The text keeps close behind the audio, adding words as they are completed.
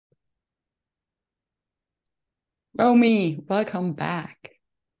Romy, welcome back.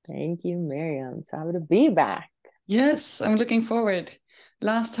 Thank you, Miriam. So happy to be back. Yes, I'm looking forward.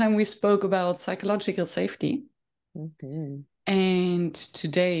 Last time we spoke about psychological safety, Mhm. and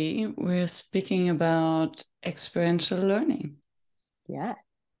today we're speaking about experiential learning. Yeah.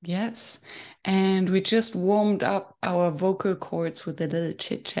 Yes, and we just warmed up our vocal cords with a little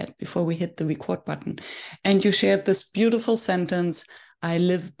chit chat before we hit the record button. And you shared this beautiful sentence: I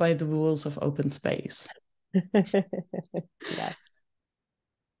live by the rules of open space. Yes.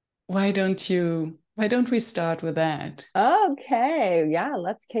 Why don't we start with that? Okay. Yeah,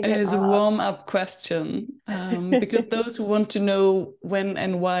 let's kick it As a off. warm-up question, because those who want to know when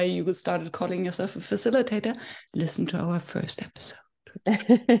and why you started calling yourself a facilitator, listen to our first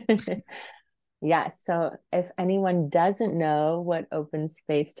episode. Yeah, so if anyone doesn't know what open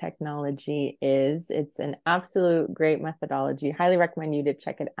space technology is, it's an absolute great methodology. Highly recommend you to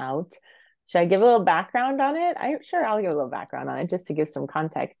check it out. Should I give a little background on it? I'm sure I'll give a little background on it just to give some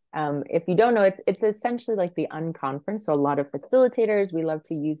context. If you don't know, it's essentially like the unconference. So a lot of facilitators, we love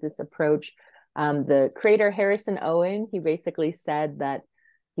to use this approach. The creator Harrison Owen, he basically said that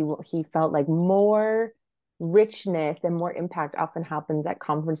he felt like more richness and more impact often happens at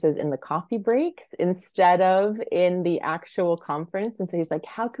conferences in the coffee breaks instead of in the actual conference. And so he's like,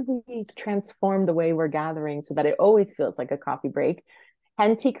 how could we transform the way we're gathering so that it always feels like a coffee break?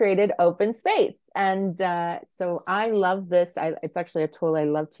 Hence, he created open space. And so I love this. It's actually a tool I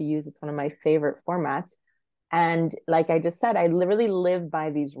love to use. It's one of my favorite formats. And like I just said, I literally live by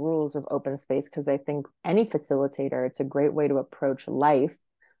these rules of open space because I think any facilitator, it's a great way to approach life.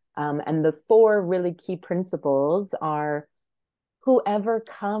 And the four really key principles are whoever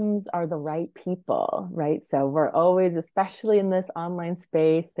comes are the right people, right? So we're always, especially in this online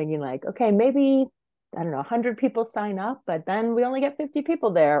space, thinking like, okay, maybe, I don't know, 100 people sign up, but then we only get 50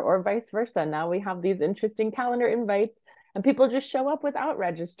 people there, or vice versa. Now we have these interesting calendar invites and people just show up without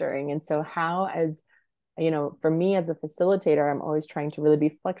registering. And so, how, as for me as a facilitator, I'm always trying to really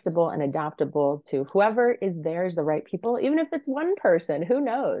be flexible and adaptable to whoever is there is the right people, even if it's one person, who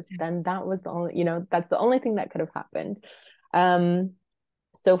knows? Then that was the only, that's the only thing that could have happened. Um,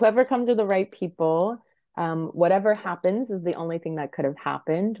 so whoever comes are the right people. Whatever happens is the only thing that could have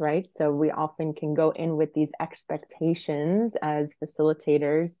happened, right? So we often can go in with these expectations as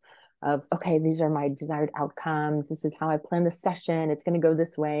facilitators of, okay, these are my desired outcomes. This is how I plan the session. It's going to go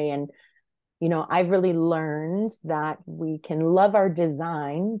this way. And I've really learned that we can love our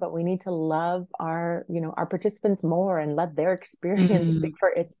design, but we need to love our participants more and let their experience Mm. speak for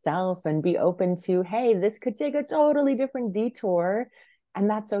itself and be open to, hey, this could take a totally different detour. And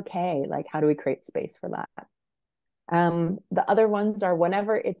that's okay. Like, how do we create space for that? The other ones are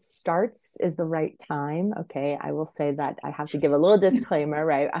whenever it starts is the right time. Okay, I will say that I have to give a little disclaimer,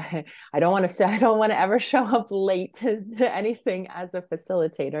 right? I don't want to say I don't want to ever show up late to anything as a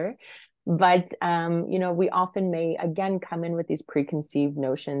facilitator. But we often may again come in with these preconceived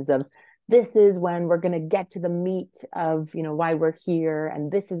notions of this is when we're going to get to the meat of why we're here,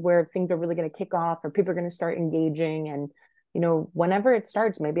 and this is where things are really going to kick off, or people are going to start engaging. And whenever it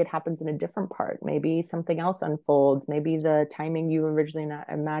starts, maybe it happens in a different part. Maybe something else unfolds. Maybe the timing you originally not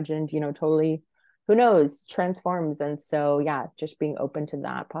imagined, totally, who knows, transforms. And so, yeah, just being open to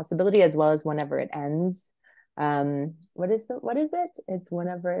that possibility as well as whenever it ends. What is it? It's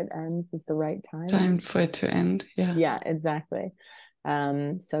whenever it ends is the right time. Time for it to end. Yeah. Yeah, exactly.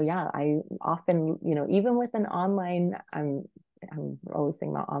 So yeah, I often, even with an online, I'm always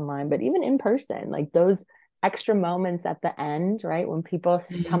thinking about online, but even in person, like those extra moments at the end, right? When people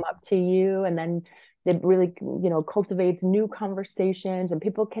Mm. come up to you and then it really, cultivates new conversations and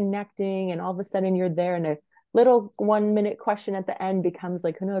people connecting, and all of a sudden you're there and a little 1 minute question at the end becomes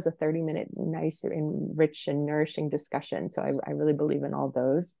like, who knows, a 30-minute nice and rich and nourishing discussion. So I really believe in all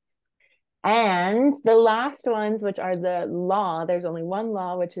those. And the last ones, which are the law, there's only one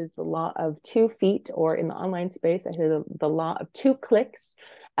law, which is the law of 2 feet, or in the online space, I hear the law of 2 clicks,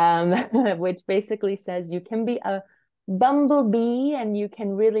 which basically says you can be a bumblebee and you can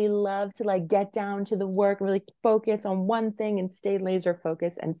really love to like get down to the work, really focus on one thing and stay laser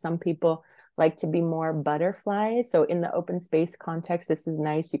focused. And some people like to be more butterflies. So in the open space context, this is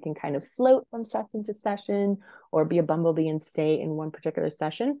nice. You can kind of float from session to session or be a bumblebee and stay in one particular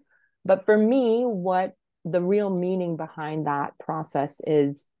session. But for me, what the real meaning behind that process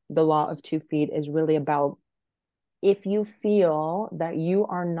is, the law of 2 feet is really about, if you feel that you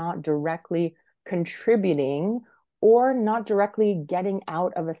are not directly contributing or not directly getting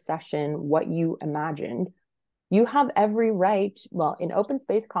out of a session what you imagined, you have every right, well, in open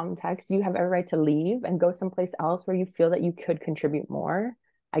space context, you have every right to leave and go someplace else where you feel that you could contribute more.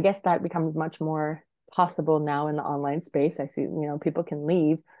 I guess that becomes much more possible now in the online space. I see, people can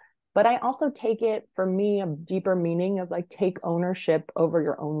leave, but I also take it, for me, a deeper meaning of like, take ownership over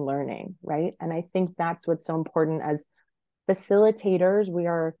your own learning, right? And I think that's what's so important as facilitators.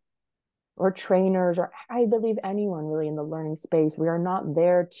 Or trainers, or I believe anyone really in the learning space, we are not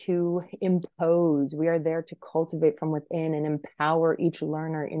there to impose. We are there to cultivate from within and empower each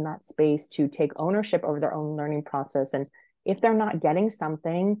learner in that space to take ownership over their own learning process. And if they're not getting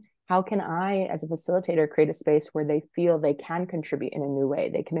something, how can I, as a facilitator, create a space where they feel they can contribute in a new way?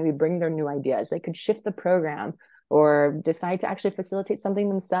 They can maybe bring their new ideas. They could shift the program or decide to actually facilitate something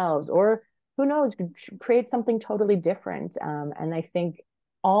themselves, or who knows, create something totally different. And I think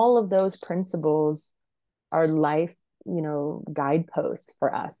all of those principles are life, guideposts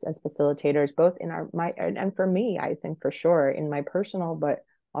for us as facilitators, both in and for me, I think for sure in my personal, but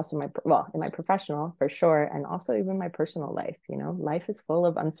also in my professional for sure, and also even my personal life. Life is full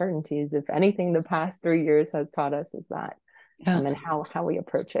of uncertainties. If anything, the past 3 years has taught us is that, and how we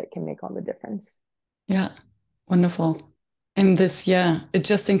approach it can make all the difference. Yeah, wonderful. And this,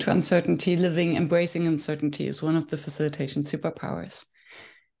 adjusting to uncertainty, embracing uncertainty is one of the facilitation superpowers.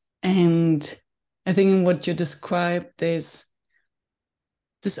 And I think in what you described, there's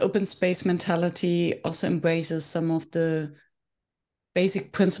this open space mentality also embraces some of the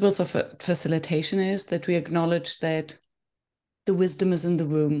basic principles of facilitation, is that we acknowledge that the wisdom is in the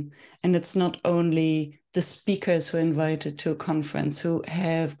room, and it's not only the speakers who are invited to a conference who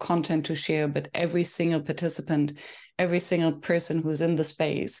have content to share, but every single participant, every single person who's in the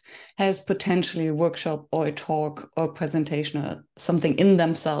space has potentially a workshop or a talk or a presentation or something in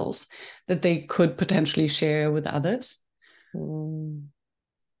themselves that they could potentially share with others. And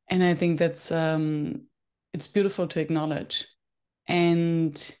I think that's it's beautiful to acknowledge.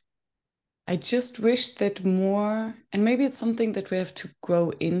 And I just wish that more, and maybe it's something that we have to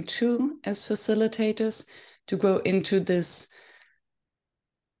grow into as facilitators, to grow into this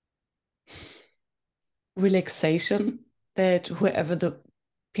relaxation that whoever the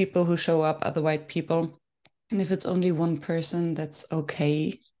people who show up are the right people. And if it's only one person, that's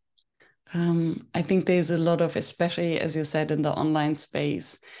okay. I think there's a lot of, especially as you said, in the online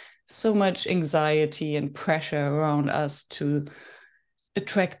space, so much anxiety and pressure around us to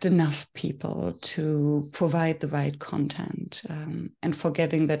attract enough people to provide the right content, and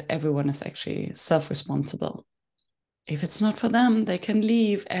forgetting that everyone is actually self-responsible. If it's not for them, they can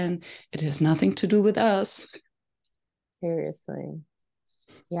leave, and it has nothing to do with us. Seriously.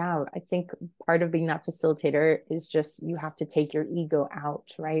 Yeah, I think part of being that facilitator is just, you have to take your ego out,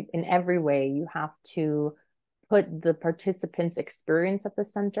 right? In every way, you have to put the participants' experience at the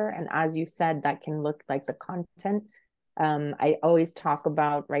center. And as you said, that can look like the content. I always talk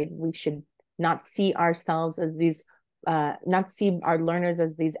about, right, we should not see ourselves as these, not see our learners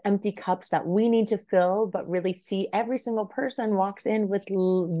as these empty cups that we need to fill, but really see every single person walks in with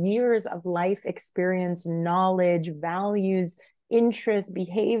years of life experience, knowledge, values, interests,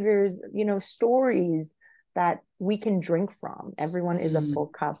 behaviors, stories that we can drink from. Everyone is a full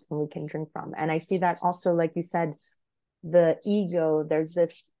cup and we can drink from. And I see that also, like you said, the ego, there's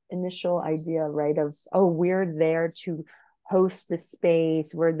this initial idea, right, of, oh, we're there to host the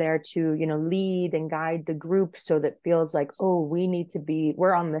space, we're there to lead and guide the group, so that feels like, oh,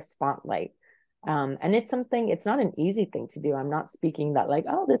 we're on the spotlight. And it's not an easy thing to do. I'm not speaking that like,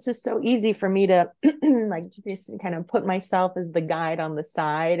 oh, this is so easy for me to like just kind of put myself as the guide on the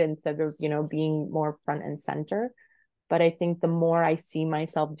side instead of being more front and center. But I think the more I see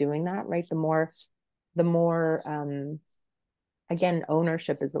myself doing that, right, the more again,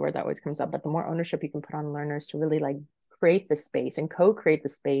 ownership is the word that always comes up, but the more ownership you can put on learners to really like create the space and co-create the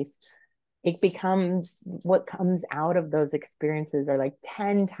space, it becomes, what comes out of those experiences are like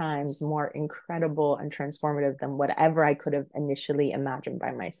 10 times more incredible and transformative than whatever I could have initially imagined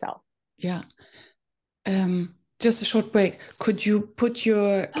by myself. Yeah. Just a short break. Could you put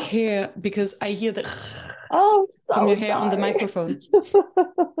your hair, because I hear the from your hair on the microphone.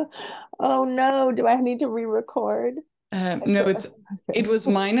 Oh no, do I need to re-record? No, it was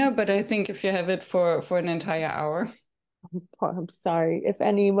minor, but I think if you have it for an entire hour. I'm sorry if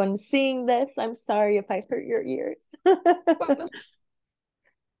anyone's seeing this. I'm sorry if I hurt your ears.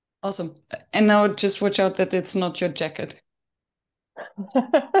 Awesome. And now just watch out that it's not your jacket.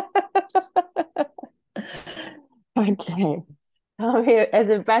 Okay. Is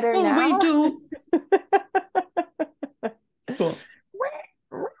it better now? We do. Cool.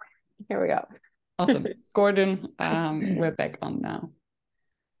 Here we go. Awesome. Gordon, we're back on now.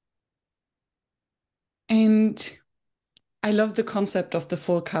 And I love the concept of the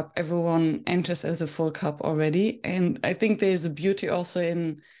full cup. Everyone enters as a full cup already. And I think there's a beauty also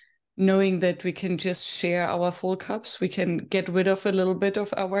in knowing that we can just share our full cups, we can get rid of a little bit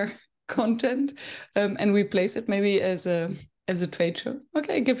of our content, and replace it maybe as a trade show.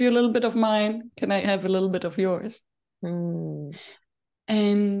 Okay, give you a little bit of mine. Can I have a little bit of yours? And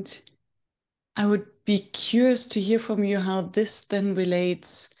I would be curious to hear from you how this then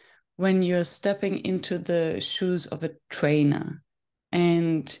relates when you're stepping into the shoes of a trainer.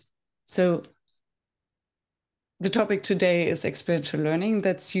 And so the topic today is experiential learning.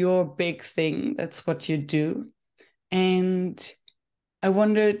 That's your big thing. That's what you do. And I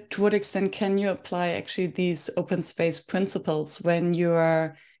wonder, to what extent can you apply actually these open space principles when you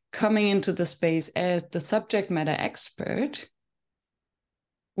are coming into the space as the subject matter expert,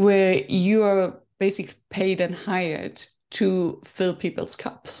 where you are basically paid and hired to fill people's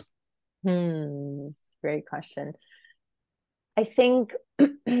cups? Great question. I think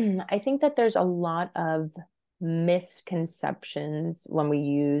that there's a lot of misconceptions when we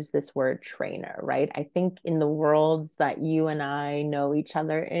use this word trainer, right? I think in the worlds that you and I know each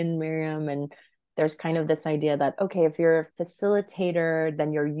other in, Miriam, and there's kind of this idea that, okay, if you're a facilitator,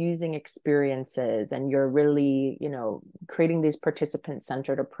 then you're using experiences and you're really, creating these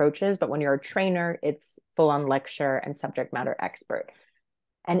participant-centered approaches. But when you're a trainer, it's full-on lecture and subject matter expert.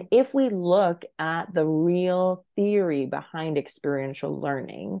 And if we look at the real theory behind experiential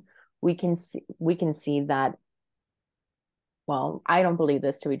learning, we can see that, well, I don't believe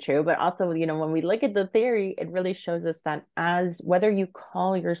this to be true, but also, when we look at the theory, it really shows us that as whether you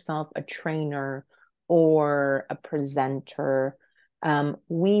call yourself a trainer or a presenter,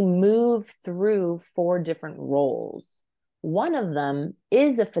 we move through 4 different roles. One of them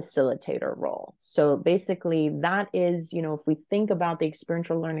is a facilitator role. So basically that is, if we think about the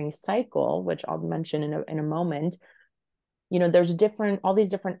experiential learning cycle, which I'll mention in a moment, there's all these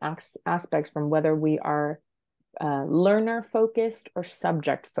different aspects from whether we are learner focused or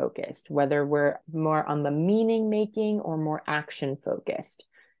subject focused, whether we're more on the meaning making or more action focused.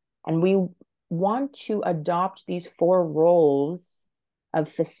 And we want to adopt these 4 roles of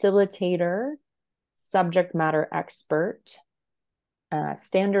facilitator, subject matter expert,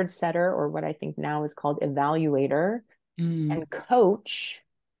 standard setter, or what I think now is called evaluator, and coach,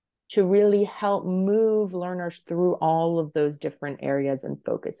 to really help move learners through all of those different areas and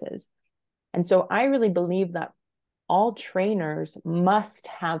focuses. And so I really believe that all trainers must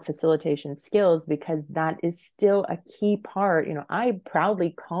have facilitation skills, because that is still a key part. I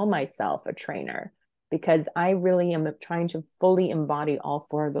proudly call myself a trainer because I really am trying to fully embody all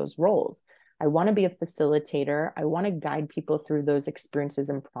 4 of those roles. I want to be a facilitator. I want to guide people through those experiences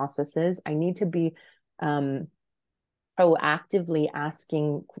and processes. I need to be proactively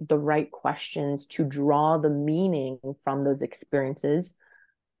asking the right questions to draw the meaning from those experiences.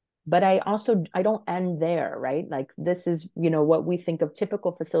 But I don't end there, right? Like, this is, what we think of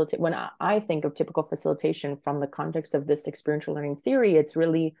typical facilitation. When I think of typical facilitation from the context of this experiential learning theory, it's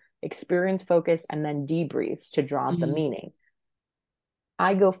really experience focused and then debriefs to draw out the meaning.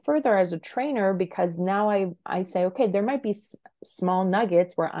 I go further as a trainer because now I say, okay, there might be small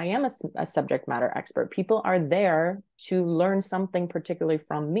nuggets where I am a subject matter expert. People are there to learn something particularly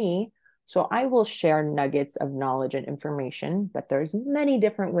from me. So I will share nuggets of knowledge and information, but there's many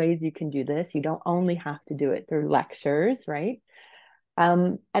different ways you can do this. You don't only have to do it through lectures, right?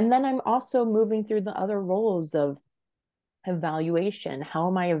 And then I'm also moving through the other roles of evaluation. How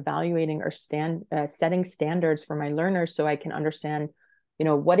am I evaluating or setting standards for my learners so I can understand,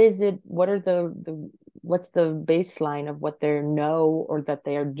 what's the baseline of what they know or that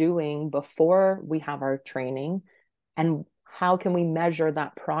they are doing before we have our training, and how can we measure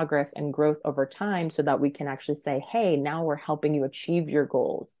that progress and growth over time so that we can actually say, hey, now we're helping you achieve your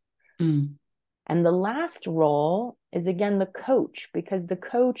goals. And the last role is, again, the coach, because the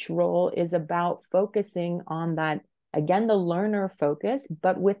coach role is about focusing on that, again, the learner focus,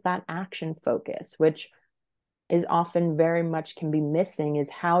 but with that action focus, which is often very much can be missing, is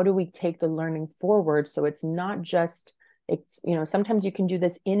how do we take the learning forward? So it's not just, sometimes you can do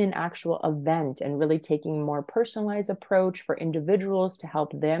this in an actual event and really taking a more personalized approach for individuals to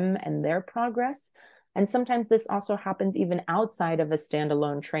help them and their progress. And sometimes this also happens even outside of a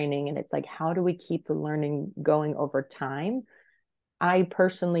standalone training. And it's like, how do we keep the learning going over time? I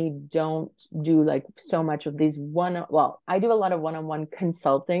personally don't do like so much of these I do a lot of one-on-one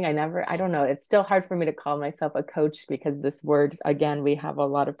consulting. I don't know. It's still hard for me to call myself a coach because this word, again, we have a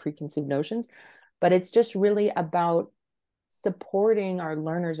lot of preconceived notions, but it's just really about supporting our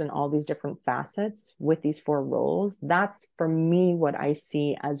learners in all these different facets with these 4 roles. That's, for me, what I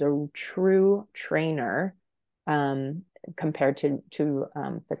see as a true trainer compared to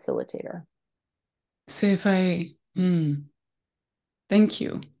facilitator. So if I, thank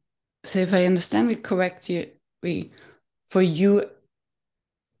you. So if I understand it correctly, for you,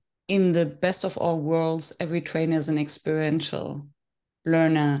 in the best of all worlds, every trainer is an experiential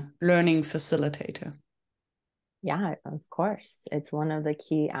learning facilitator. Yeah, of course. It's one of the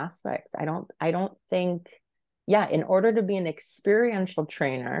key aspects. I don't think, yeah, in order to be an experiential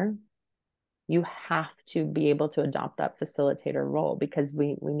trainer, you have to be able to adopt that facilitator role because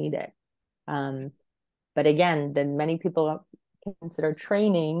we need it. But again, then many people consider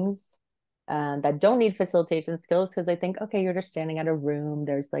trainings that don't need facilitation skills because they think, okay, you're just standing at a room,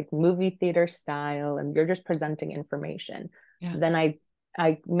 there's like movie theater style, and you're just presenting information. Yeah. Then I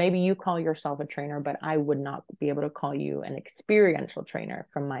maybe you call yourself a trainer, but I would not be able to call you an experiential trainer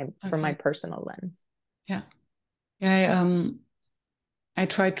from my Okay. personal lens. Yeah. Yeah. I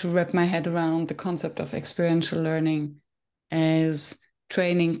tried to wrap my head around the concept of experiential learning as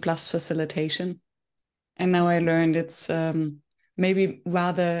training plus facilitation. And now I learned it's maybe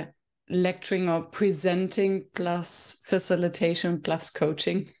rather lecturing or presenting plus facilitation plus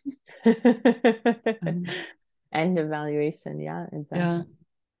coaching. Um, And evaluation. Yeah, yeah. exactly.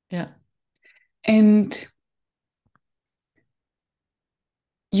 Yeah. And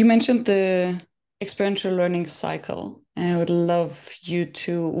you mentioned the experiential learning cycle. And I would love you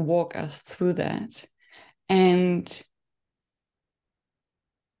to walk us through that. And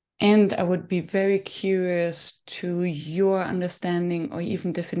And I would be very curious to your understanding or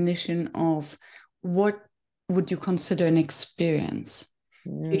even definition of what would you consider an experience?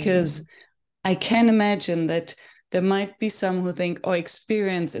 Because Mm. I can imagine that there might be some who think, oh,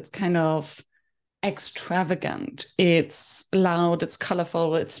 experience, it's kind of extravagant. It's loud, it's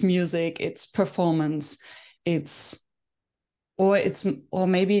colorful, it's music, it's performance, it's or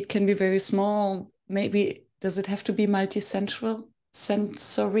maybe it can be very small. Maybe does it have to be multisensual,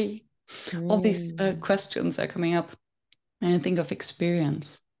 sensory? All these Mm. questions are coming up, and I think of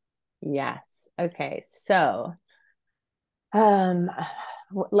experience. Yes. Okay. So, um,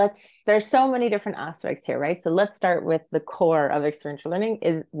 there's so many different aspects here, right? So let's start with the core of experiential learning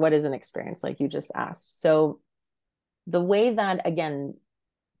is what is an experience, like you just asked. So the way that, again,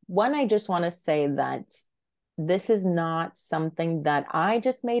 one, I just want to say that this is not something that I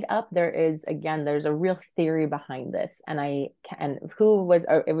just made up. There's a real theory behind this. It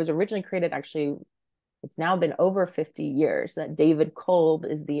was originally created, actually, it's now been over 50 years that David Kolb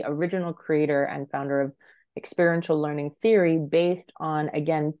is the original creator and founder of experiential learning theory, based on,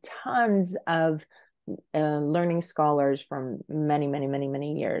 again, tons of learning scholars from many, many, many,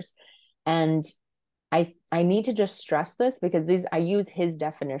 many years. And I need to just stress this because I use his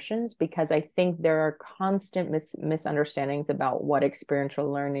definitions because I think there are constant misunderstandings about what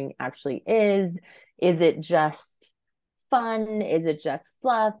experiential learning actually is. Is it just fun? Is it just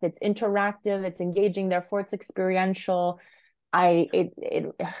fluff? It's interactive, it's engaging, therefore it's experiential.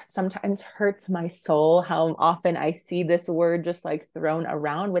 It sometimes hurts my soul how often I see this word just like thrown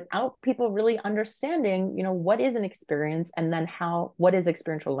around without people really understanding, what is an experience and then what is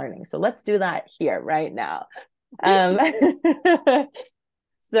experiential learning. So let's do that here right now. Um,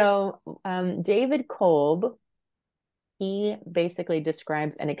 David Kolb, he basically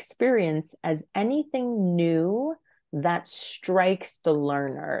describes an experience as anything new that strikes the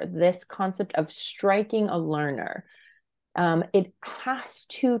learner. This concept of striking a learner. It has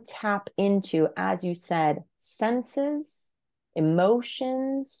to tap into, as you said, senses,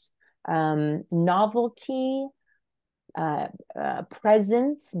 emotions, novelty,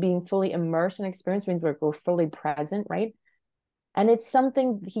 presence. Being fully immersed in experience means we're fully present, right? And it's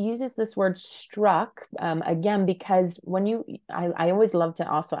something, he uses this word struck, again, because I always love to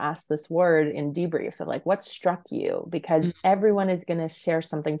also ask this word in debriefs of like, what struck you? Because everyone is going to share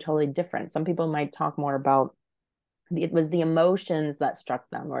something totally different. Some people might talk more about it was the emotions that struck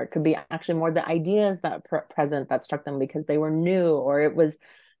them, or it could be actually more the ideas that present that struck them because they were new, or it was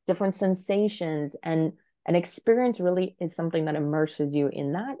different sensations. And an experience really is something that immerses you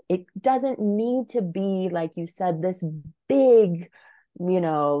in that. It doesn't need to be, like you said, this big, we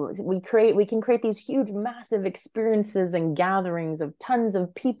can create these huge massive experiences and gatherings of tons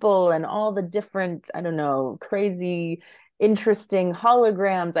of people and all the different, I don't know, crazy interesting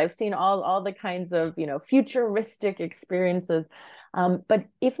holograms. I've seen all the kinds of futuristic experiences. But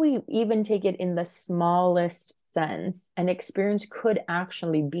if we even take it in the smallest sense, an experience could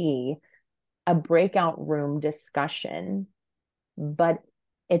actually be a breakout room discussion, but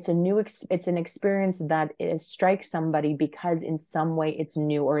it's an experience that strikes somebody because in some way it's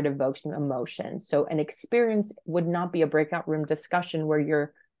new or it evokes new emotions. So an experience would not be a breakout room discussion where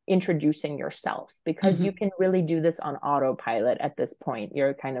you're introducing yourself, because you can really do this on autopilot at this point.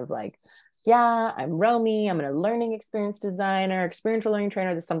 You're kind of like yeah, I'm Romy. I'm a learning experience designer, experiential learning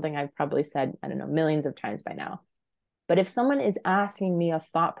trainer. That's something I've probably said, I don't know, millions of times by now. But if someone is asking me a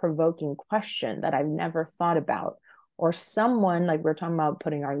thought-provoking question that I've never thought about, or someone, like we're talking about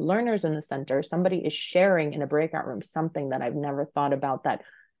putting our learners in the center, somebody is sharing in a breakout room something that I've never thought about that,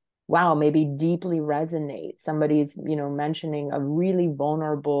 wow, maybe deeply resonates. Somebody's, mentioning a really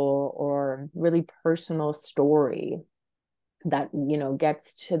vulnerable or really personal story that,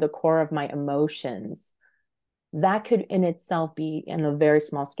 gets to the core of my emotions. That could in itself be in a very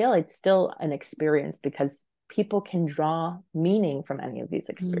small scale. It's still an experience because people can draw meaning from any of these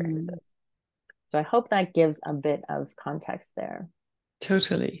experiences. So I hope that gives a bit of context there.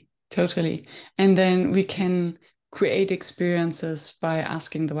 Totally, totally. And then we can create experiences by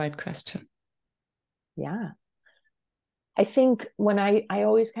asking the right question. Yeah. I think when I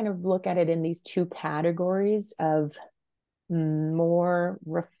always kind of look at it in these two categories of more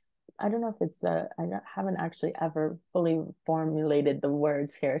I don't know if it's I haven't actually ever fully formulated the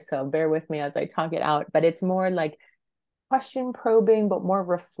words here, so bear with me as I talk it out, but it's more like question probing, but more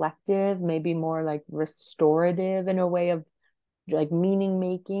reflective, maybe more like restorative in a way of like meaning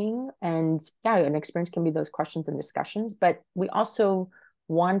making. And yeah, an experience can be those questions and discussions, but we also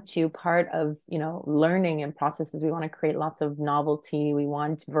want to, part of learning and processes, we want to create lots of novelty, we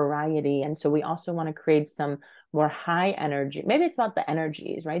want variety, and so we also want to create some more high energy, maybe it's about the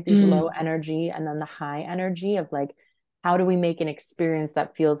energies, right? These low energy and then the high energy of like, how do we make an experience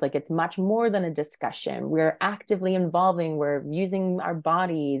that feels like it's much more than a discussion? We're actively involving, we're using our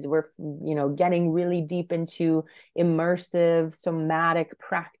bodies, we're getting really deep into immersive somatic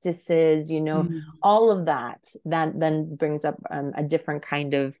practices, all of that then brings up a different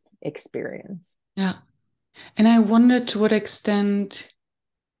kind of experience. Yeah. And I wonder to what extent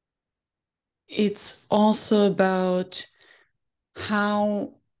it's also about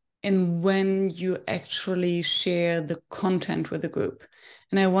how and when you actually share the content with the group.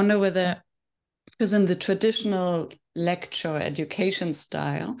 And I wonder whether, because in the traditional lecture education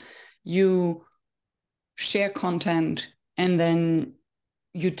style, you share content and then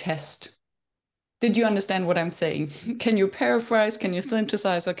you test. Did you understand what I'm saying? Can you paraphrase? Can you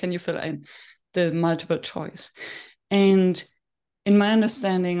synthesize? Or can you fill in the multiple choice? And in my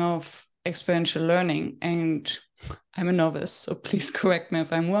understanding of experiential learning, and I'm a novice, so please correct me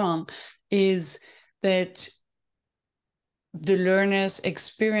if I'm wrong, is that the learners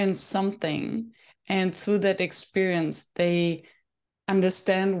experience something, and through that experience, they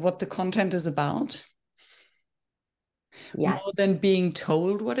understand what the content is about, Yes, more than being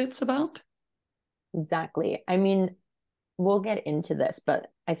told what it's about. exactly. I mean, we'll get into this, but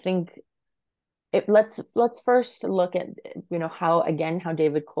I think let's first look at how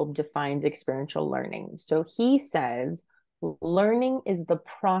David Kolb defines experiential learning. So he says learning is the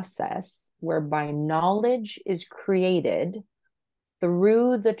process whereby knowledge is created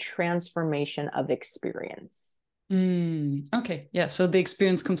through the transformation of experience. Okay, yeah, so the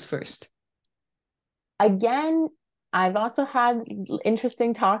experience comes first. Again, I've also had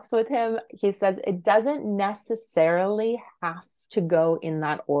interesting talks with him. He says it doesn't necessarily have to go in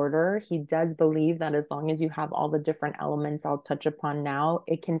that order. He does believe that as long as you have all the different elements I'll touch upon now,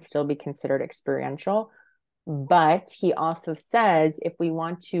 it can still be considered experiential. But he also says if we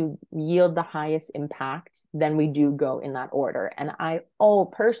want to yield the highest impact, then we do go in that order. And I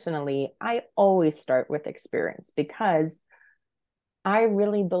always start with experience because I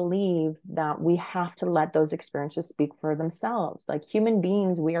really believe that we have to let those experiences speak for themselves. Like human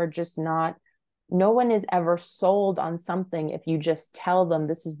beings, we are just not, no one is ever sold on something if you just tell them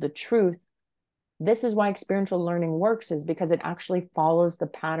this is the truth. This is why experiential learning works, is because it actually follows the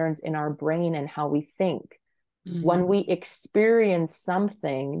patterns in our brain and how we think. When we experience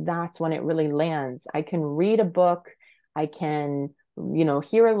something, that's when it really lands. I can read a book, I can,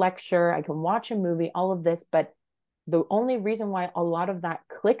 hear a lecture, I can watch a movie, all of this, but the only reason why a lot of that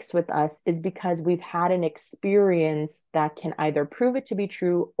clicks with us is because we've had an experience that can either prove it to be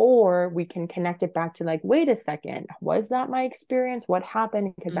true, or we can connect it back to like, wait a second, was that my experience? What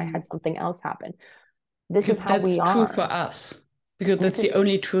happened? Because I had something else happen. This Because is how that's we true for are. us. Because that's the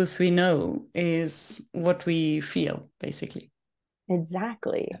only truth we know is what we feel, basically.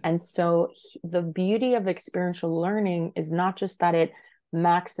 Exactly. And so the beauty of experiential learning is not just that it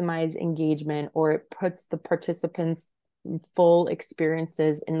maximizes engagement or it puts the participants' full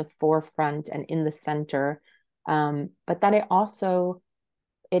experiences in the forefront and in the center, but that it also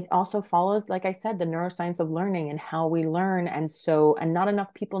follows, like I said, the neuroscience of learning and how we learn. And not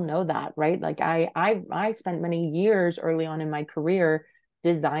enough people know that, right? Like I spent many years early on in my career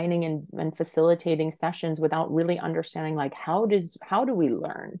designing and facilitating sessions without really understanding like how do we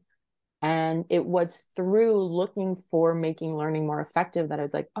learn? And it was through looking for making learning more effective that I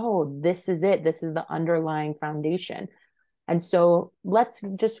was like, oh, this is it. This is the underlying foundation. And so let's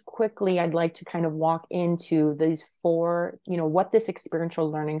just quickly, I'd like to kind of walk into these four, what this experiential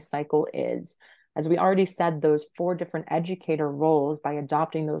learning cycle is. As we already said, those four different educator roles, by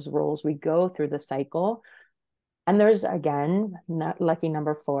adopting those roles, we go through the cycle. And there's, again, not lucky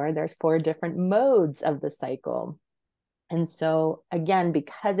number four, there's four different modes of the cycle. And so, again,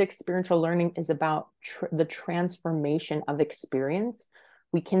 because experiential learning is about the transformation of experience,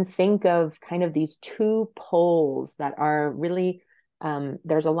 we can think of kind of these two poles that are really,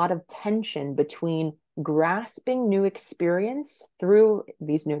 there's a lot of tension between grasping new experience through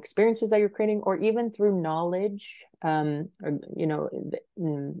these new experiences that you're creating, or even through knowledge, or,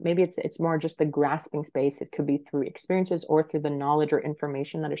 maybe it's more just the grasping space. It could be through experiences or through the knowledge or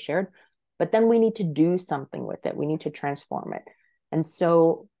information that is shared. But then we need to do something with it. We need to transform it. And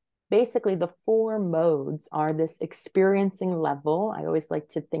so basically the four modes are this experiencing level. I always like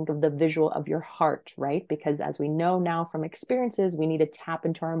to think of the visual of your heart, right? Because as we know now from experiences, we need to tap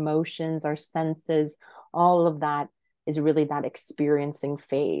into our emotions, our senses. All of that is really that experiencing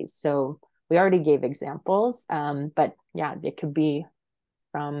phase. So we already gave examples, but yeah, it could be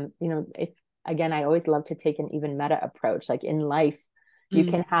from, if, again, I always love to take an even meta approach, like in life. You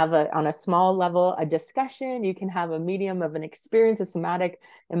can have on a small level, a discussion. You can have a medium of an experience, a somatic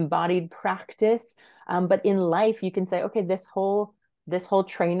embodied practice. But in life, you can say, okay, this whole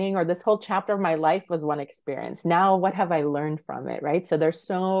training or this whole chapter of my life was one experience. Now, what have I learned from it, right? So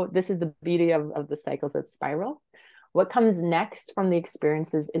this is the beauty of the cycles that spiral. What comes next from the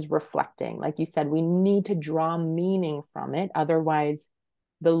experiences is reflecting. Like you said, we need to draw meaning from it. Otherwise,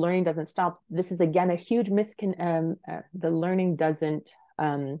 the learning doesn't stop. This is, again, a huge the learning doesn't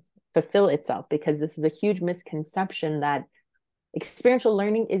fulfill itself, because this is a huge misconception that experiential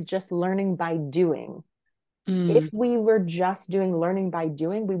learning is just learning by doing. If we were just doing learning by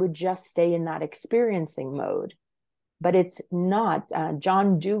doing, we would just stay in that experiencing mode. But it's not.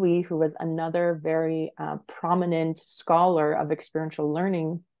 John Dewey, who was another very prominent scholar of experiential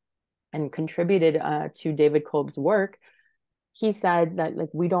learning and contributed to David Kolb's work, he said that, like,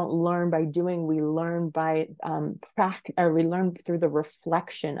 we don't learn by doing, we learn by practice, or we learn through the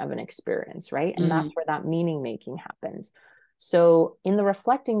reflection of an experience, right? And that's where that meaning making happens. So in the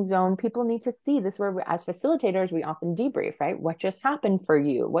reflecting zone, people need to see this, where as facilitators, we often debrief, right? What just happened for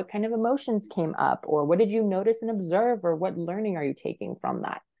you? What kind of emotions came up? Or what did you notice and observe? Or what learning are you taking from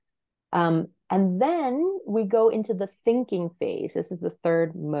that? And then we go into the thinking phase. This is the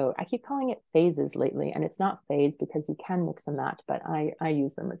third mode. I keep calling it phases lately, and it's not phase because you can mix and match, but I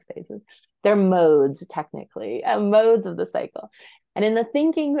use them as phases. They're modes, technically, modes of the cycle. And in the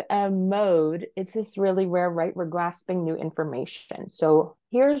thinking mode, it's just really where, right, we're grasping new information. So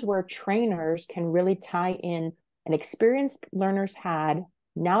here's where trainers can really tie in an experience learners had.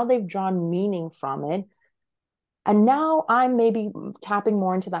 Now they've drawn meaning from it. And now I'm maybe tapping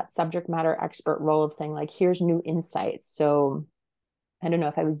more into that subject matter expert role of saying, like, here's new insights. So I don't know,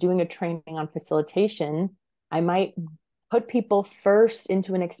 if I was doing a training on facilitation, I might put people first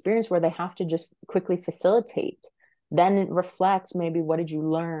into an experience where they have to just quickly facilitate, then reflect, maybe what did you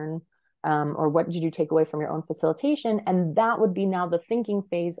learn, or what did you take away from your own facilitation? And that would be now the thinking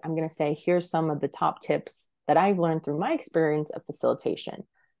phase. I'm going to say, here's some of the top tips that I've learned through my experience of facilitation.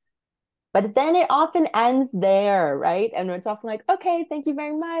 But then it often ends there, right? And it's often like, okay, thank you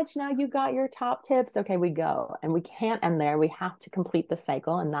very much. Now you got your top tips. Okay, we go. And we can't end there. We have to complete the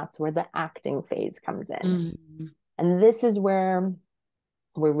cycle. And that's where the acting phase comes in. And this is where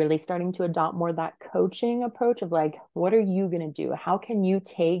we're really starting to adopt more that coaching approach of, like, what are you going to do? How can you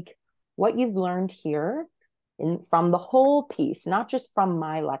take what you've learned here from the whole piece, not just from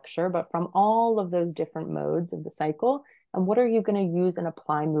my lecture, but from all of those different modes of the cycle? And what are you going to use and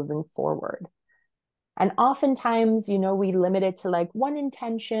apply moving forward? And oftentimes, we limit it to like one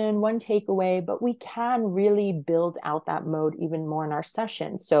intention, one takeaway, but we can really build out that mode even more in our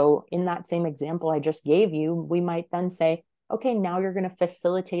session. So in that same example I just gave you, we might then say, okay, now you're going to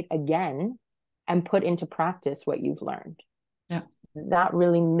facilitate again and put into practice what you've learned. Yeah. That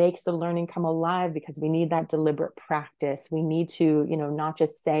really makes the learning come alive, because we need that deliberate practice. We need to, not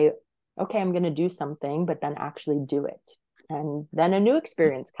just say, okay, I'm going to do something, but then actually do it. And then a new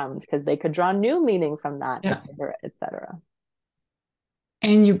experience comes, because they could draw new meaning from that, Yeah. et cetera, et cetera.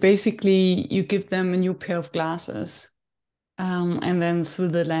 And you give them a new pair of glasses. And then through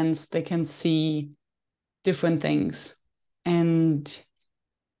the lens, they can see different things and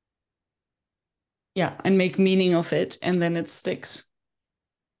make meaning of it. And then it sticks.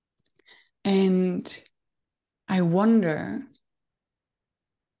 And I wonder,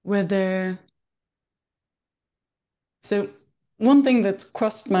 whether, so one thing that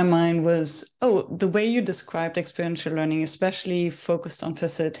crossed my mind was, oh, the way you described experiential learning, especially focused on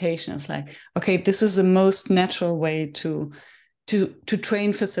facilitation, is like, okay, this is the most natural way to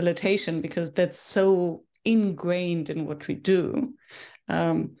train facilitation, because that's so ingrained in what we do.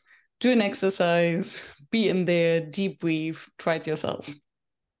 Do an exercise, be in there, debrief, try it yourself,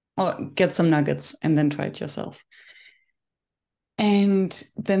 or get some nuggets and then try it yourself. And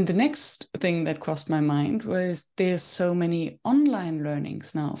then the next thing that crossed my mind was there's so many online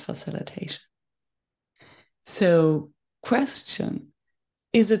learnings now, facilitation. So, question,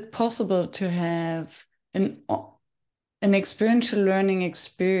 is it possible to have an experiential learning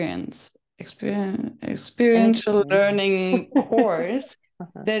experiential learning course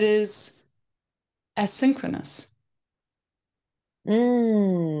that is asynchronous?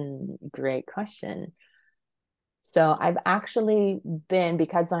 Great question. So I've actually been,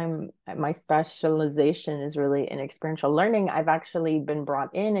 because my specialization is really in experiential learning, I've actually been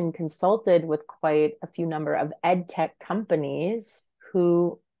brought in and consulted with quite a few number of ed tech companies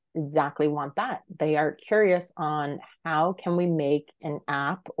who exactly want that. They are curious on how can we make an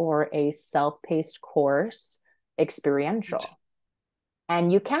app or a self-paced course experiential.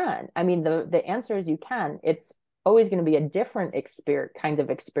 And you can. I mean, the answer is you can. It's always going to be a different kind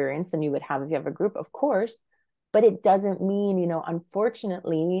of experience than you would have if you have a group, of course. But it doesn't mean,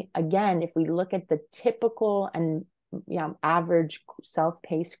 unfortunately, again, if we look at the typical and average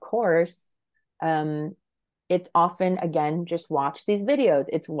self-paced course, it's often, again, just watch these videos.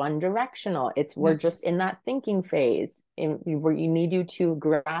 It's one directional. We're just in that thinking phase where you need you to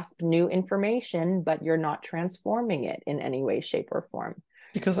grasp new information, but you're not transforming it in any way, shape, or form.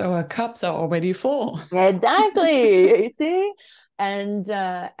 Because our cups are already full. Exactly. You see?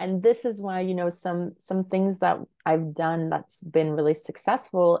 And this is why, some things that I've done that's been really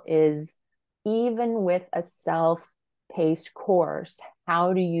successful is, even with a self-paced course,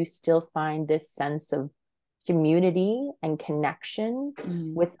 how do you still find this sense of community and connection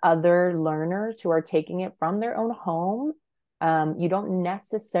with other learners who are taking it from their own home? You don't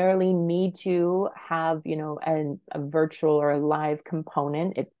necessarily need to have, a virtual or a live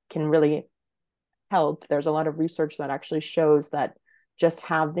component. It can really help. There's a lot of research that actually shows that just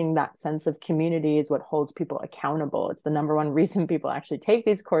having that sense of community is what holds people accountable. It's the number one reason people actually take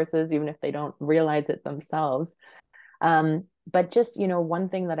these courses, even if they don't realize it themselves. But just, one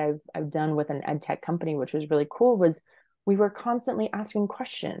thing that I've done with an ed tech company, which was really cool, was we were constantly asking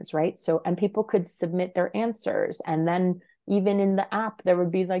questions, right? So, and people could submit their answers. And then even in the app, there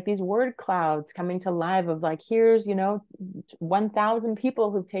would be like these word clouds coming to live of like, here's, 1,000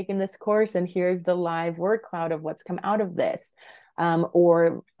 people who've taken this course, and here's the live word cloud of what's come out of this.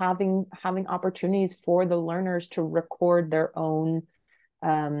 Or having opportunities for the learners to record their own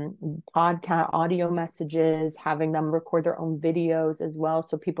podcast audio messages, having them record their own videos as well,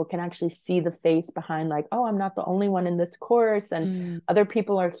 so people can actually see the face behind, like, oh, I'm not the only one in this course, and other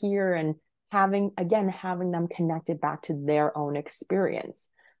people are here, and having them connected back to their own experience,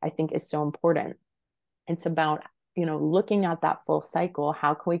 I think, is so important. It's about, looking at that full cycle.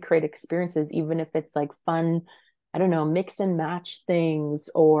 How can we create experiences, even if it's like fun, I don't know, mix and match things,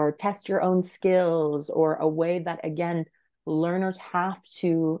 or test your own skills, or a way that, again, learners have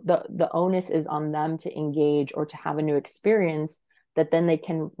to, the onus is on them to engage or to have a new experience that then they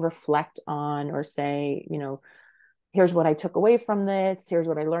can reflect on, or say, here's what I took away from this. Here's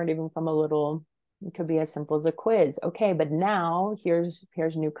what I learned, even from a little, it could be as simple as a quiz. Okay, but now here's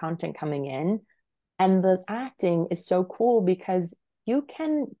new content coming in. And the acting is so cool because you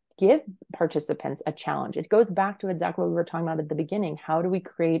can give participants a challenge. It goes back to exactly what we were talking about at the beginning. How do we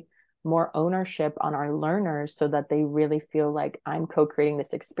create more ownership on our learners so that they really feel like, I'm co-creating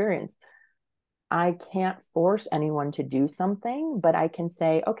this experience? I can't force anyone to do something, but I can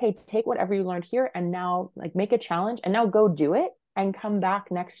say, okay, take whatever you learned here and now, like, make a challenge, and now go do it and come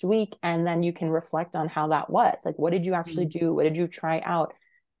back next week. And then you can reflect on how that was. Like, what did you actually do? What did you try out?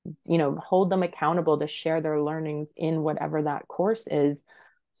 Hold them accountable to share their learnings in whatever that course is,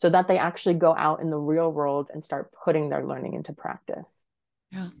 so that they actually go out in the real world and start putting their learning into practice.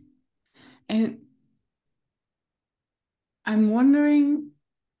 Yeah. And I'm wondering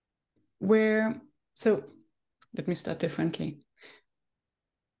so let me start differently.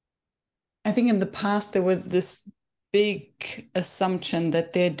 I think in the past there was this big assumption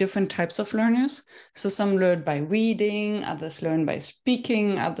that there are different types of learners. So some learn by reading, others learn by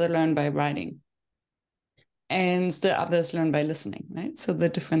speaking, others learn by writing, and the others learn by listening, right? So the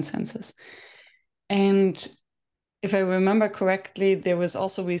different senses. And if I remember correctly, there was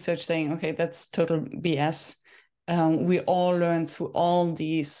also research saying, okay, that's total BS. We all learn through all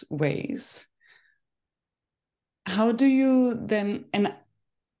these ways. How do you then, and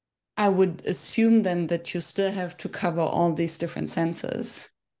I would assume then that you still have to cover all these different senses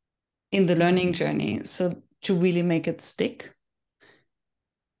in the learning journey. So to really make it stick,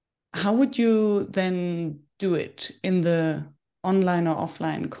 how would you then do it in the online or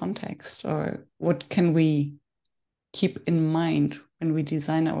offline context? Or what can we keep in mind when we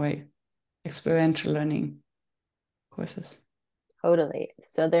design our experiential learning courses? Totally.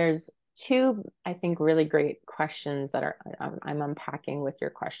 So there's two, I think, really great questions that I'm unpacking with your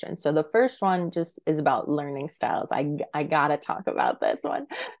question. So the first one just is about learning styles. I gotta talk about this one.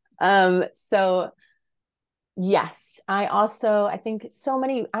 So yes, I think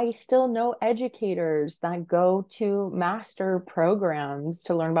I still know educators that go to master programs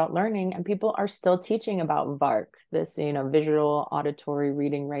to learn about learning, and people are still teaching about VARK, this, visual, auditory,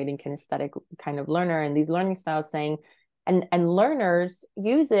 reading, writing, kinesthetic kind of learner, and these learning styles saying, and learners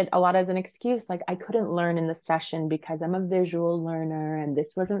use it a lot as an excuse, like, I couldn't learn in the session because I'm a visual learner and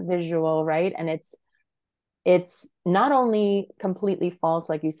this wasn't visual, right? And it's not only completely false,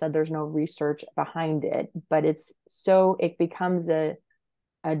 like you said, there's no research behind it, but it becomes a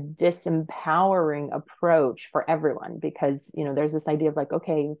disempowering approach for everyone, because there's this idea of like,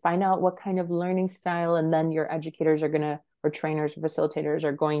 okay, find out what kind of learning style, and then your educators are gonna, or trainers or facilitators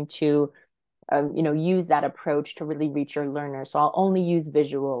are going to use that approach to really reach your learners. So I'll only use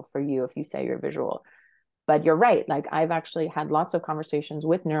visual for you if you say you're visual. But you're right. Like, I've actually had lots of conversations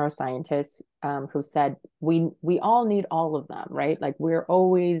with neuroscientists who said we all need all of them, right? Like,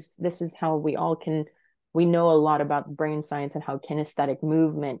 this is how we know a lot about brain science and how kinesthetic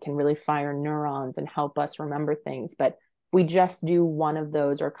movement can really fire neurons and help us remember things. But if we just do one of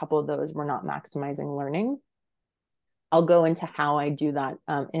those or a couple of those, we're not maximizing learning. I'll go into how I do that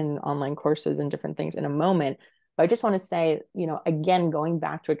in online courses and different things in a moment. But I just want to say, again, going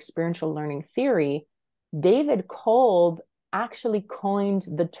back to experiential learning theory, David Kolb actually coined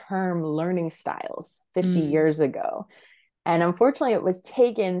the term learning styles 50 years ago. And unfortunately, it was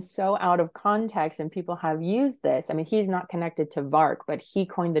taken so out of context, and people have used this. I mean, he's not connected to VARK, but he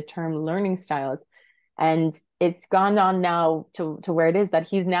coined the term learning styles. And it's gone on now to where it is that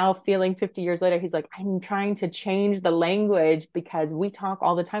he's now feeling 50 years later, he's like, I'm trying to change the language because we talk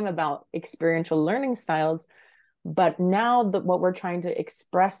all the time about experiential learning styles. But now what we're trying to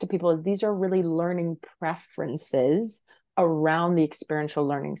express to people is these are really learning preferences around the experiential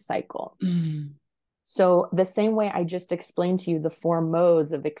learning cycle. So the same way I just explained to you the 4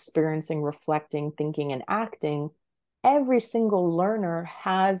 modes of experiencing, reflecting, thinking, and acting, every single learner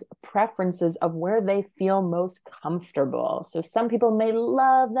has preferences of where they feel most comfortable. So some people may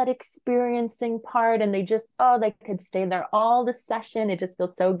love that experiencing part and they could stay there all the session. It just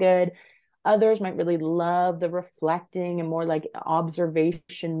feels so good. Others might really love the reflecting and more like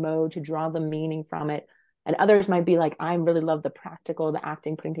observation mode to draw the meaning from it. And others might be like, I really love the practical, the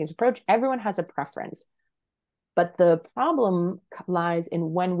acting, putting things approach. Everyone has a preference. But the problem lies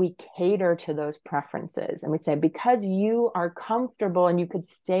in when we cater to those preferences and we say, because you are comfortable and you could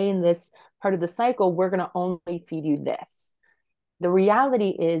stay in this part of the cycle, we're going to only feed you this. The reality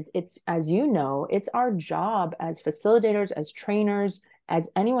is, as you know, it's our job as facilitators, as trainers, as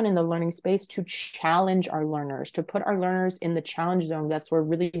anyone in the learning space to challenge our learners, to put our learners in the challenge zone. That's where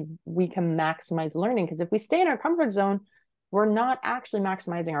really we can maximize learning. Because if we stay in our comfort zone, we're not actually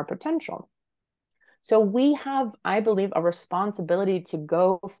maximizing our potential. So we have, I believe, a responsibility to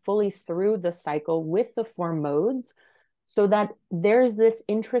go fully through the cycle with the 4 modes, so that there's this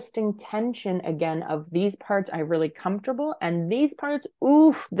interesting tension again of these parts I'm really comfortable, and these parts,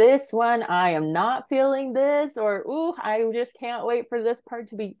 this one I am not feeling this, or I just can't wait for this part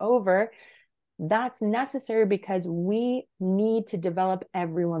to be over. That's necessary because we need to develop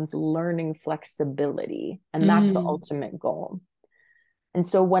everyone's learning flexibility, and that's the ultimate goal. And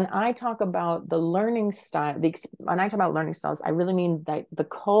so when I talk about the learning style, when I talk about learning styles, I really mean that the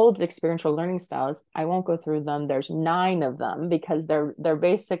Kolb's experiential learning styles. I won't go through them. There's 9 of them because they're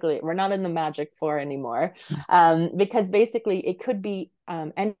basically, we're not in the magic 4 anymore. Because basically it could be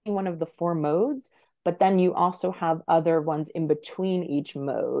any one of the 4 modes, but then you also have other ones in between each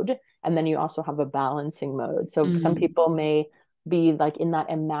mode. And then you also have a balancing mode. So some people may be like in that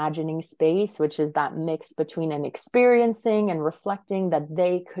imagining space, which is that mix between an experiencing and reflecting, that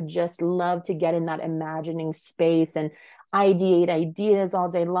they could just love to get in that imagining space and ideate ideas all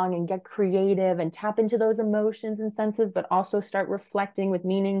day long and get creative and tap into those emotions and senses, but also start reflecting with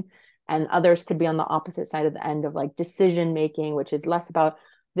meaning. And others could be on the opposite side of the end of like decision making, which is less about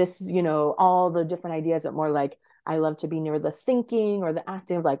this, all the different ideas, but more like, I love to be near the thinking or the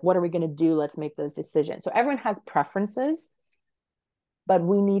acting, like, what are we going to do? Let's make those decisions. So everyone has preferences, but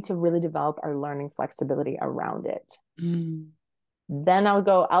we need to really develop our learning flexibility around it. Then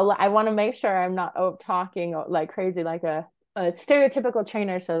I want to make sure I'm not talking like crazy, like a stereotypical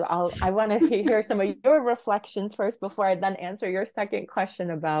trainer. So I want to hear some of your reflections first before I then answer your second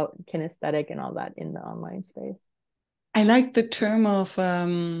question about kinesthetic and all that in the online space. I like the term of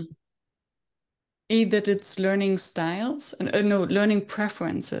that it's learning styles, no, learning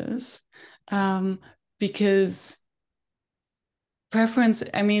preferences, because preference,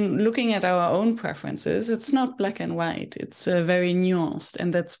 I mean, looking at our own preferences, it's not black and white. It's very nuanced,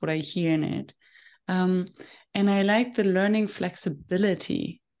 and that's what I hear in it. And I like the learning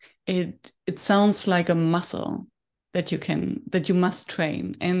flexibility. It sounds like a muscle that you must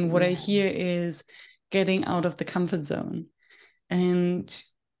train. And what I hear is getting out of the comfort zone. And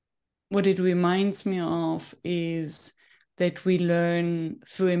what it reminds me of is that we learn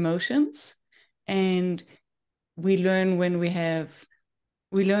through emotions, and we learn through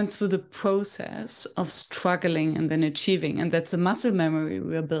the process of struggling and then achieving. And that's a muscle memory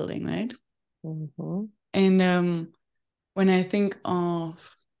we're building, right? Mm-hmm. And when I think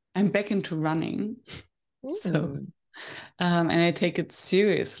of, I'm back into running, so, and I take it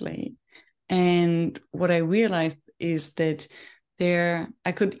seriously. And what I realized is that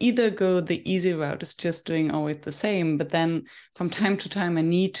I could either go the easy route, it's just doing always the same, but then from time to time, I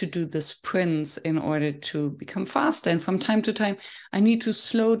need to do the sprints in order to become faster. And from time to time, I need to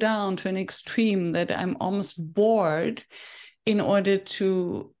slow down to an extreme that I'm almost bored in order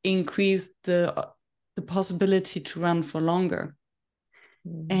to increase the possibility to run for longer.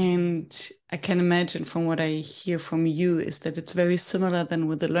 And I can imagine from what I hear from you is that it's very similar than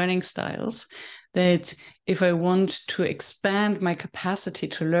with the learning styles, that if I want to expand my capacity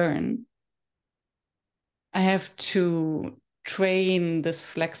to learn, I have to train this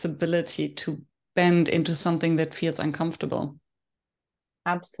flexibility to bend into something that feels uncomfortable.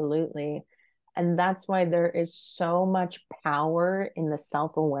 Absolutely. And that's why there is so much power in the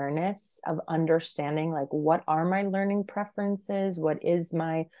self-awareness of understanding, like, what are my learning preferences? What is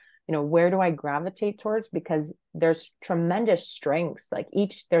my, where do I gravitate towards? Because there's tremendous strengths. Like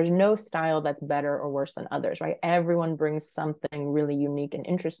there's no style that's better or worse than others, right? Everyone brings something really unique and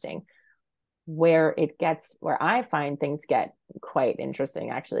interesting. Where I find things get quite interesting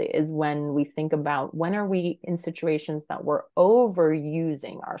actually is when we think about, when are we in situations that we're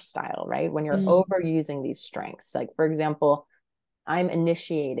overusing our style, right? When you're overusing these strengths. Like, for example, I'm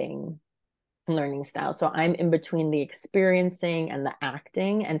initiating learning style. So I'm in between the experiencing and the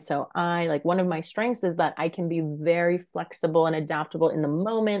acting. And so one of my strengths is that I can be very flexible and adaptable in the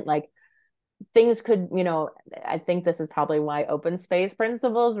moment. Like, things could, I think this is probably why open space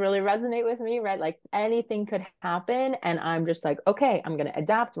principles really resonate with me, right? Like, anything could happen and I'm just like, okay, I'm going to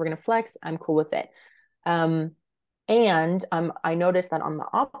adapt. We're going to flex. I'm cool with it. And I noticed that on the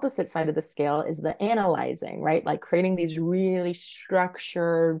opposite side of the scale is the analyzing, right? Like creating these really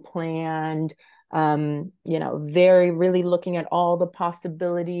structured, planned, very really looking at all the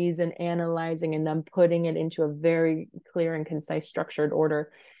possibilities and analyzing and then putting it into a very clear and concise structured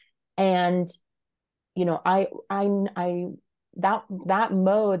order. And that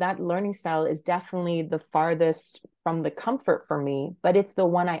mode, that learning style is definitely the farthest from the comfort for me, but it's the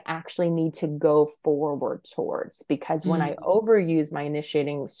one I actually need to go forward towards, because when I overuse my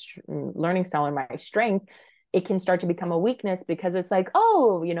initiating learning style and my strength, it can start to become a weakness, because it's like, there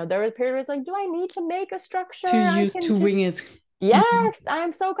was a period where it's like, do I need to make a structure? To wing it. Yes,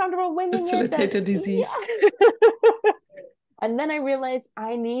 I'm so comfortable winging Facilitate a disease. Yeah. And then I realized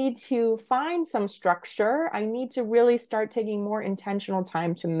I need to find some structure. I need to really start taking more intentional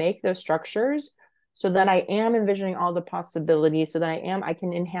time to make those structures so that I am envisioning all the possibilities, so that I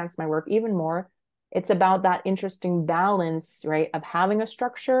can enhance my work even more. It's about that interesting balance, right, of having a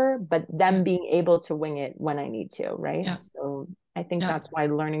structure, but then being able to wing it when I need to, right? Yeah. So I think that's why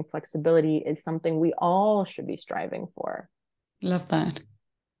learning flexibility is something we all should be striving for. Love that.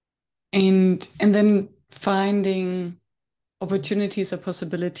 And then finding opportunities or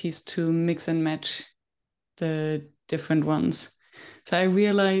possibilities to mix and match the different ones. So I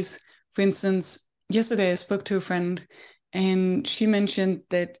realize, for instance, yesterday I spoke to a friend and she mentioned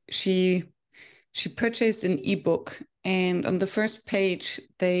that she purchased an ebook, and on the first page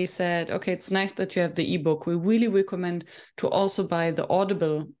they said, okay, it's nice that you have the ebook. We really recommend to also buy the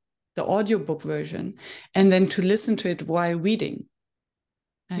audiobook version, and then to listen to it while reading.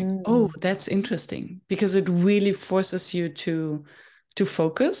 Like, oh, that's interesting, because it really forces you to to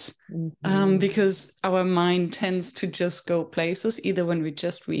focus, because our mind tends to just go places, either when we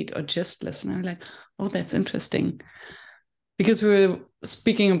just read or just listen. I'm like, oh, that's interesting. Because we were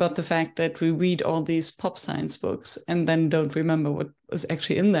speaking about the fact that we read all these pop science books and then don't remember what was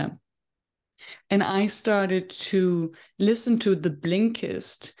actually in them. And I started to listen to the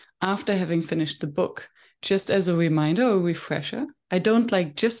Blinkist after having finished the book, just as a reminder or refresher. I don't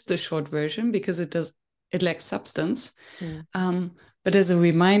like just the short version because it lacks substance. But as a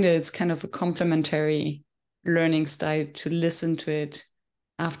reminder, it's kind of a complementary learning style to listen to it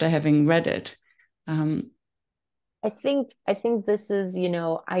after having read it. I think this is,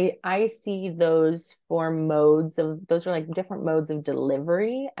 I see those those are like different modes of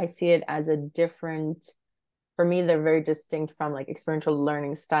delivery. I see it as a different, for me, they're very distinct from like experiential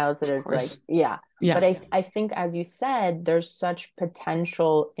learning styles that are like, yeah. But I think, as you said, there's such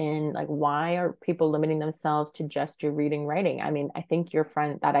potential in like, why are people limiting themselves to just do reading, writing? I mean, I think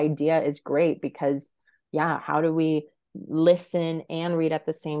that idea is great because, how do we listen and read at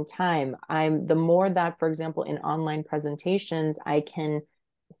the same time? The more that, for example, in online presentations, I can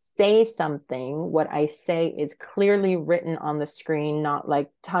say something, what I say is clearly written on the screen, not like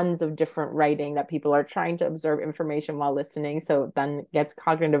tons of different writing that people are trying to absorb information while listening. So then gets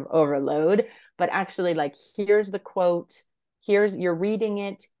cognitive overload, but actually like, here's the quote, you're reading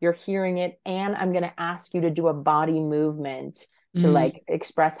it, you're hearing it, and I'm going to ask you to do a body movement to like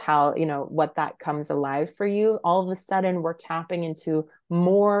express how, what that comes alive for you. All of a sudden we're tapping into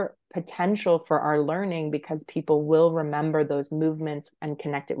more potential for our learning because people will remember those movements and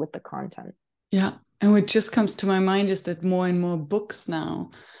connect it with the content. Yeah. And what just comes to my mind is that more and more books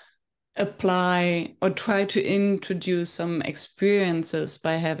now apply or try to introduce some experiences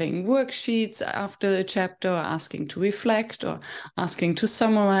by having worksheets after a chapter, or asking to reflect, or asking to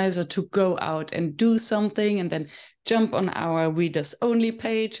summarize, or to go out and do something and then jump on our readers only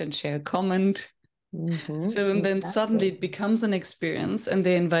page and share a comment. So and then suddenly it becomes an experience, and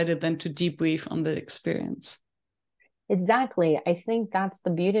they're invited then to debrief on the experience. Exactly. I think that's the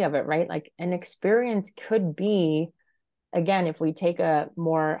beauty of it, right? Like an experience could be, again, if we take a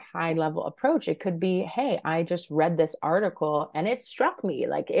more high level approach, it could be, hey, I just read this article and it struck me.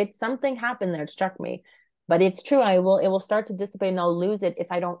 Like something happened there, it struck me. But it's true, it will start to dissipate and I'll lose it if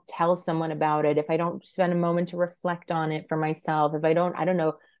I don't tell someone about it, if I don't spend a moment to reflect on it for myself, if I don't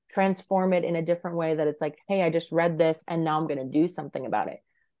know, transform it in a different way that it's like, hey, I just read this and now I'm going to do something about it.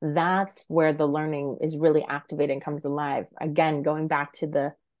 That's where the learning is really activated and comes alive. Again, going back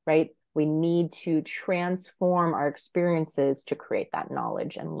to right, we need to transform our experiences to create that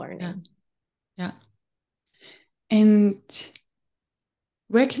knowledge and learning. Yeah. And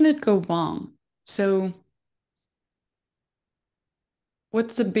where can it go wrong? So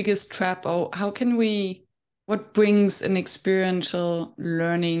what's the biggest trap, or what brings an experiential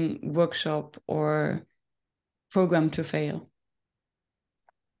learning workshop or program to fail?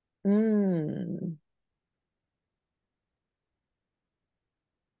 I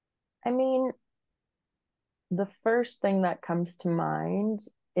mean, the first thing that comes to mind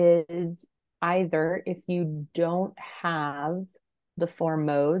is either if you don't have the 4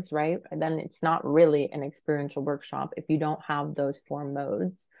 modes, right? Then it's not really an experiential workshop if you don't have those 4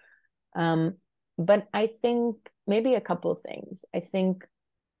 modes. But I think maybe a couple of things. I think,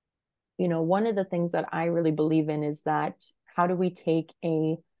 one of the things that I really believe in is that how do we take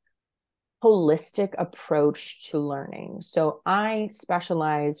a holistic approach to learning? So I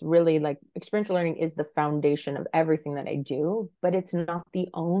specialize really, like, experiential learning is the foundation of everything that I do, but it's not the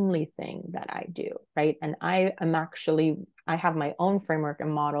only thing that I do, right? And I have my own framework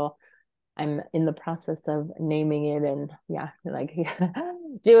and model. I'm in the process of naming it and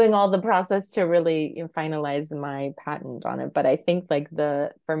doing all the process to really finalize my patent on it. But I think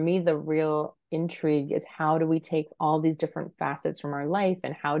for me, the real intrigue is how do we take all these different facets from our life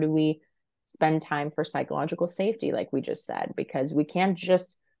and how do we spend time for psychological safety, like we just said, because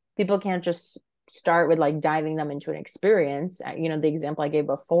people can't just start with like diving them into an experience. The example I gave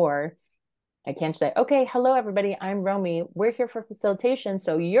before, I can't say, okay, hello, everybody, I'm Romy. We're here for facilitation.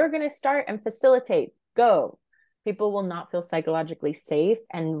 So you're going to start and facilitate. Go. People will not feel psychologically safe.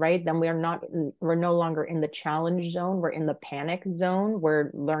 And right then we're no longer in the challenge zone. We're in the panic zone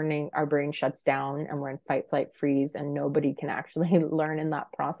where learning, our brain shuts down and we're in fight, flight, freeze, and nobody can actually learn in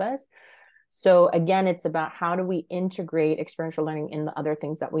that process. So again, it's about how do we integrate experiential learning in the other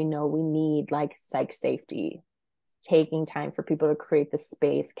things that we know we need, like psych safety, taking time for people to create the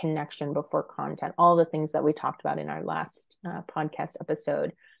space, connection before content, all the things that we talked about in our last podcast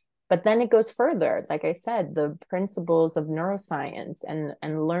episode. But then it goes further. Like I said, the principles of neuroscience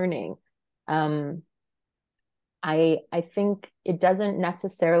and learning. I think it doesn't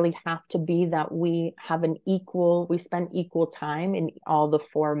necessarily have to be that we spend equal time in all the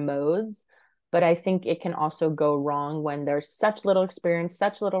four modes, but I think it can also go wrong when there's such little experience,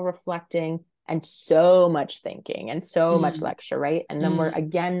 such little reflecting, and so much thinking and so much Mm. lecture, right? And then we're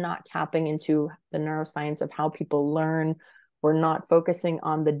again not tapping into the neuroscience of how people learn. We're not focusing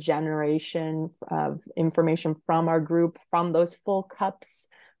on the generation of information from our group, from those full cups,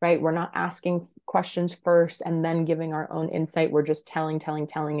 right? We're not asking questions first and then giving our own insight. We're just telling,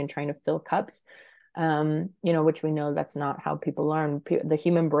 and trying to fill cups. Which we know that's not how people learn. The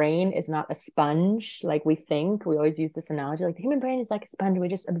human brain is not a sponge like we think. We always use this analogy, like the human brain is like a sponge. We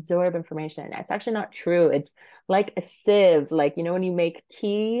just absorb information. It's actually not true. It's like a sieve, like, when you make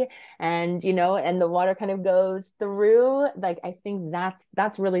tea and, and the water kind of goes through, like, I think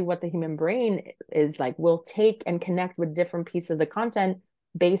that's really what the human brain is like. We'll take and connect with different pieces of the content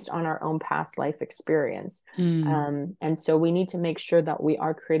based on our own past life experience. And so we need to make sure that we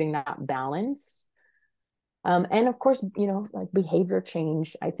are creating that balance. And of course, like behavior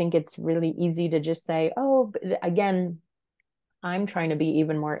change, I think it's really easy to just say, oh, again, I'm trying to be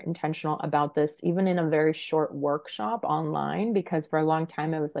even more intentional about this, even in a very short workshop online, because for a long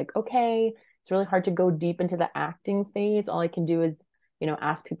time I was like, okay, it's really hard to go deep into the acting phase. All I can do is,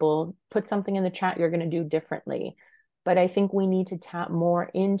 ask people, put something in the chat you're going to do differently. But I think we need to tap more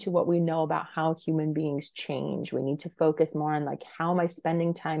into what we know about how human beings change. We need to focus more on like, how am I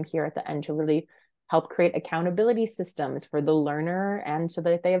spending time here at the end to really help create accountability systems for the learner, and so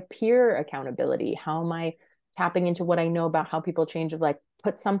that they have peer accountability. How am I tapping into what I know about how people change, of like,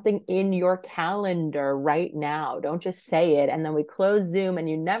 put something in your calendar right now. Don't just say it and then we close Zoom and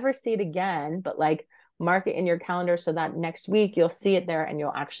you never see it again, but like mark it in your calendar so that next week you'll see it there and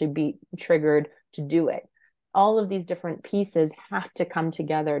you'll actually be triggered to do it. All of these different pieces have to come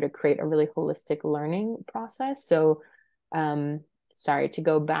together to create a really holistic learning process. So, sorry, to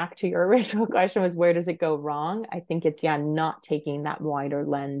go back to your original question, was where does it go wrong? I think it's, not taking that wider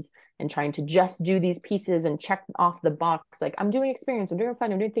lens and trying to just do these pieces and check off the box. Like, I'm doing experience, I'm doing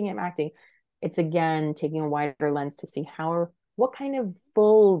fun, I'm doing thinking, I'm acting. It's again, taking a wider lens to see what kind of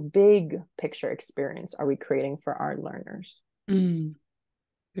full big picture experience are we creating for our learners?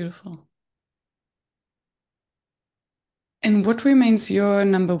 Beautiful. And what remains your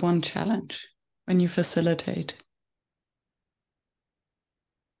number one challenge when you facilitate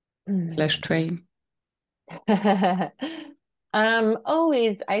 / train? I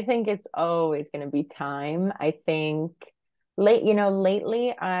think it's always going to be time. I think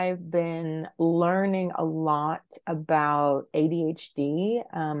lately I've been learning a lot about ADHD.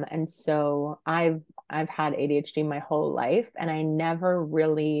 And so I've had ADHD my whole life, and I never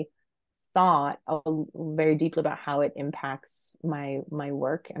really thought very deeply about how it impacts my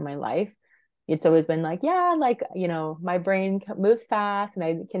work and my life. It's always been like, yeah, like, my brain moves fast and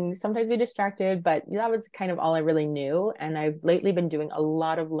I can sometimes be distracted, but that was kind of all I really knew. And I've lately been doing a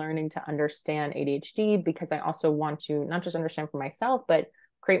lot of learning to understand ADHD, because I also want to not just understand for myself, but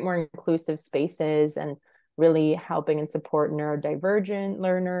create more inclusive spaces and really helping and support neurodivergent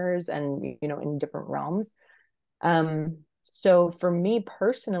learners and, in different realms. So for me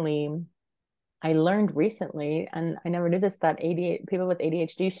personally, I learned recently, and I never knew this, that people with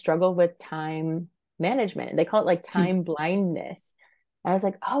ADHD struggle with time management. They call it like time blindness. I was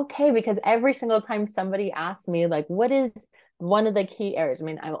like, okay, because every single time somebody asks me, like, what is one of the key areas? I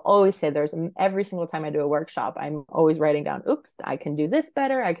mean, I will always say every single time I do a workshop, I'm always writing down, oops, I can do this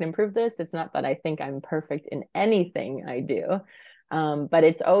better. I can improve this. It's not that I think I'm perfect in anything I do. But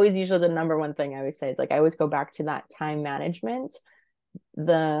it's always usually the number one thing I always say is like, I always go back to that time management.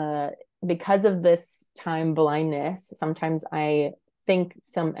 Because of this time blindness, sometimes I think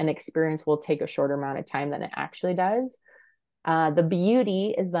an experience will take a shorter amount of time than it actually does. The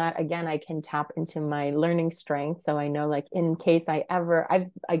beauty is that, again, I can tap into my learning strength. So I know, like, in case my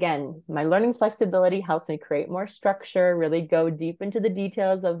learning flexibility helps me create more structure, really go deep into the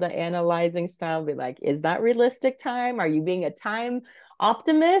details of the analyzing style, be like, is that realistic time? Are you being a time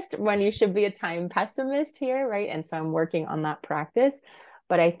optimist when you should be a time pessimist here, right? And so I'm working on that practice.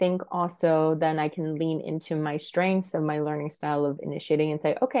 But I think also then I can lean into my strengths of my learning style of initiating and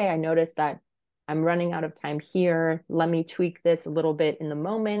say, okay, I noticed that I'm running out of time here. Let me tweak this a little bit in the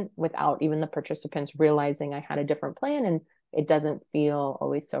moment without even the participants realizing I had a different plan, and it doesn't feel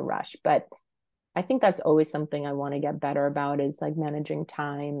always so rushed. But I think that's always something I want to get better about, is like managing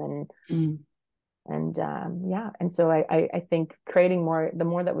time and so I think creating more, the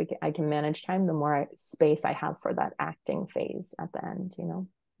more that I can manage time, the more space I have for that acting phase at the end,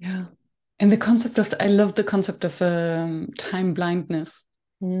 Yeah. And I love the concept of time blindness.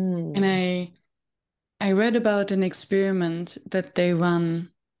 And I read about an experiment that they run,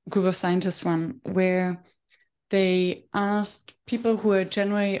 a group of scientists run, where they asked people who are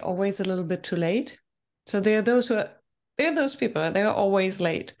generally always a little bit too late. So they're those people, they're always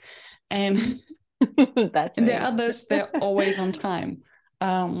late. And That's and there me. are others, they're always on time.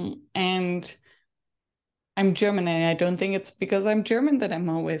 And I'm German, and I don't think it's because I'm German that I'm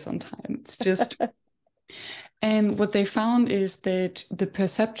always on time. It's just, and what they found is that the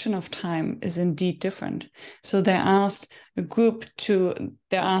perception of time is indeed different. So they asked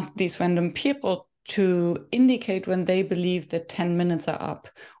these random people to indicate when they believe that 10 minutes are up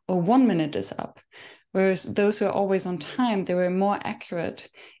or 1 minute is up. Whereas those who are always on time, they were more accurate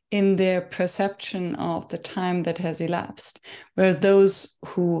in their perception of the time that has elapsed. Whereas those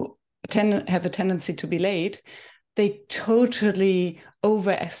who have a tendency to be late, they totally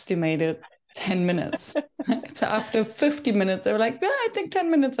overestimated 10 minutes. So after 50 minutes, they were like, yeah, I think 10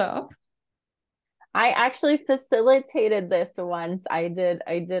 minutes are up. I actually facilitated this once. I did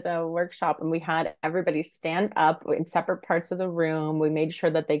a workshop and we had everybody stand up in separate parts of the room. We made sure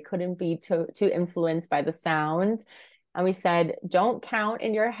that they couldn't be too influenced by the sounds. And we said, don't count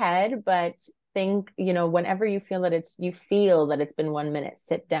in your head, but think, whenever you feel that it's been 1 minute,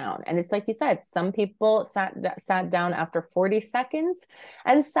 sit down. And it's like you said, some people sat down after 40 seconds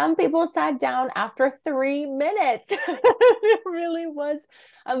and some people sat down after 3 minutes. It really was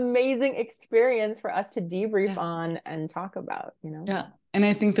amazing experience for us to debrief on and talk about. Yeah. And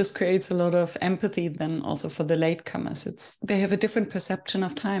I think this creates a lot of empathy then also for the latecomers. They have a different perception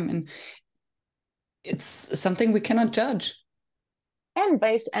of time, and it's something we cannot judge. And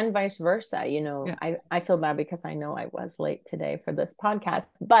vice versa. Yeah. I feel bad because I know I was late today for this podcast,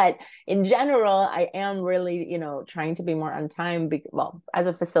 but in general, I am really, trying to be more on time. Well, as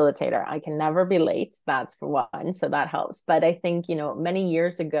a facilitator, I can never be late. That's for one. So that helps. But I think, many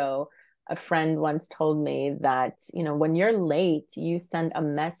years ago, a friend once told me that, when you're late, you send a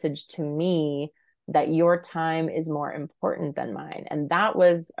message to me that your time is more important than mine. And that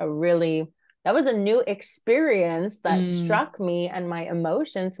was a new experience that struck me and my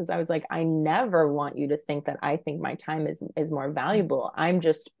emotions, because I was like, I never want you to think that I think my time is more valuable. I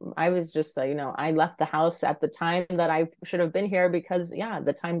was just I left the house at the time that I should have been here because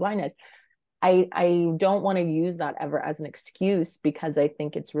the time blindness. I don't want to use that ever as an excuse, because I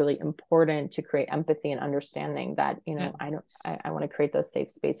think it's really important to create empathy and understanding that, I want to create those safe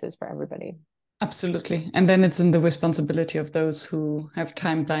spaces for everybody. Absolutely. And then it's in the responsibility of those who have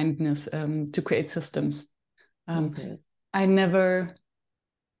time blindness to create systems. I never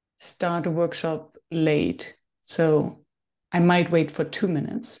start a workshop late. So I might wait for 2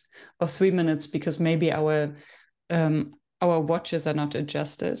 minutes or 3 minutes because maybe our watches are not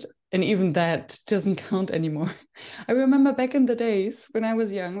adjusted. And even that doesn't count anymore. I remember back in the days when I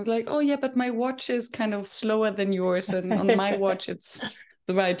was young, I was like, oh yeah, but my watch is kind of slower than yours. And on my watch, it's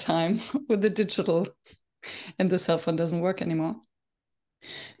the right time with the digital, and the cell phone doesn't work anymore.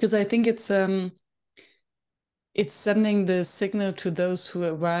 Because I think it's sending the signal to those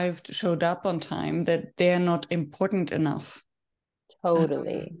who showed up on time, that they're not important enough.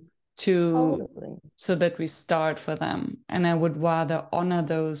 Totally. So that we start for them. And I would rather honor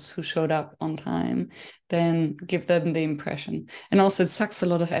those who showed up on time than give them the impression. And also it sucks a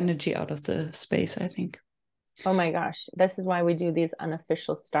lot of energy out of the space, I think. Oh my gosh, this is why we do these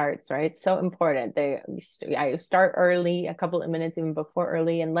unofficial starts, right? It's so important. I start early, a couple of minutes even before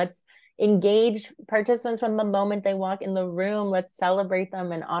early, and let's engage participants from the moment they walk in the room. Let's celebrate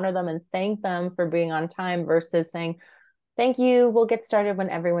them and honor them and thank them for being on time, versus saying, thank you, we'll get started when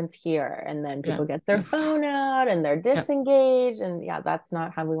everyone's here. And then people get their phone out and they're disengaged. And that's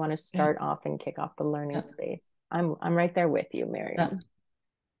not how we want to start off and kick off the learning space. I'm right there with you, Miriam.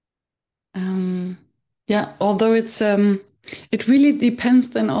 Although it really depends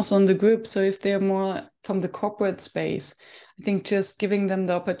then also on the group. So if they're more from the corporate space, I think just giving them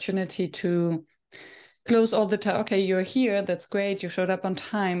the opportunity to close all the time. Okay, you're here, that's great, you showed up on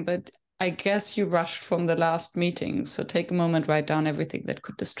time, but I guess you rushed from the last meeting. So take a moment, write down everything that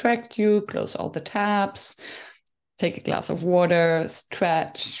could distract you, close all the tabs, take a glass of water,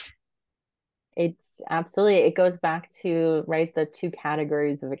 stretch. It goes back to, right, the two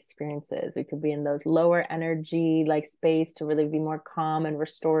categories of experiences. We could be in those lower energy like space to really be more calm and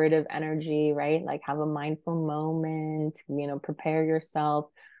restorative energy, right? Like have a mindful moment, prepare yourself.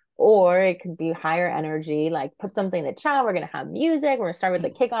 Or it could be higher energy, like put something in the chat. We're going to have music. We're going to start with the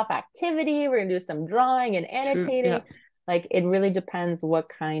kickoff activity. We're going to do some drawing and annotating. Like it really depends what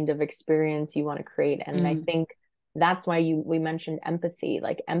kind of experience you want to create. And I think that's why we mentioned empathy.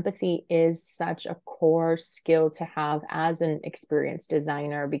 Like empathy is such a core skill to have as an experienced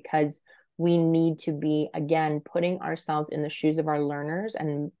designer, because we need to be, again, putting ourselves in the shoes of our learners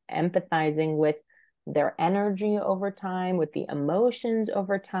and empathizing with their energy over time, with the emotions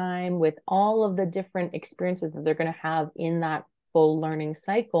over time, with all of the different experiences that they're going to have in that full learning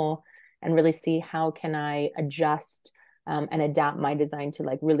cycle, and really see how can I adjust and adapt my design to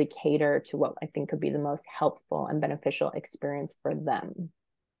like really cater to what I think could be the most helpful and beneficial experience for them.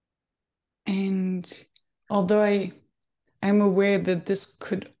 And although I'm aware that this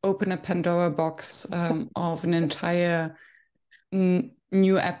could open a Pandora box of an entire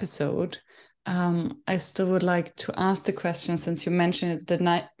new episode, I still would like to ask the question, since you mentioned the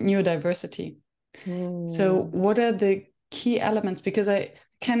neurodiversity. So what are the key elements? Because I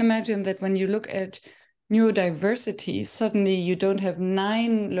can imagine that when you look at neurodiversity, suddenly you don't have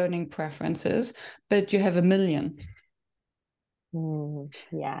 9 learning preferences, but you have 1,000,000.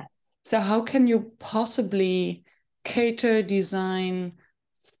 Yes. So how can you possibly cater design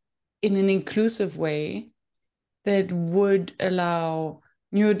in an inclusive way that would allow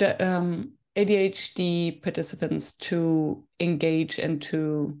ADHD participants to engage and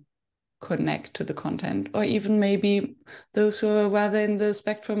to connect to the content, or even maybe those who are rather in the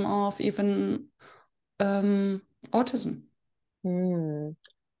spectrum of even autism? You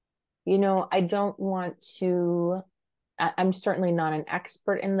know, I don't want to, I'm certainly not an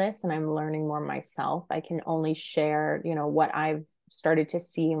expert in this, and I'm learning more myself. I can only share, you know, what I've started to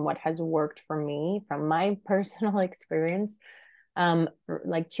see and what has worked for me from my personal experience.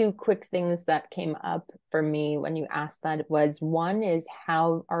 Like 2 quick things that came up for me when you asked that was, one is,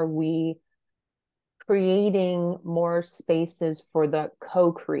 how are we creating more spaces for the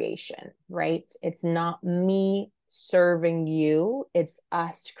co-creation, right? It's not me serving you, it's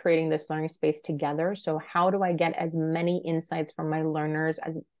us creating this learning space together. So how do I get as many insights from my learners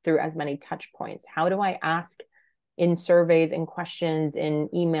as through as many touch points? How do I ask in surveys and questions in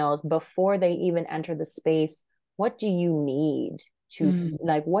emails before they even enter the space, what do you need to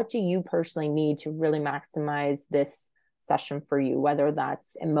like, what do you personally need to really maximize this session for you, whether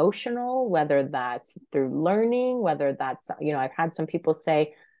that's emotional, whether that's through learning, whether that's, you know, I've had some people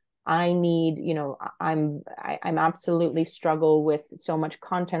say, I need, you know, I'm absolutely struggle with so much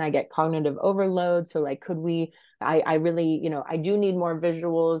content. I get cognitive overload. So like, could we, I really, you know, I do need more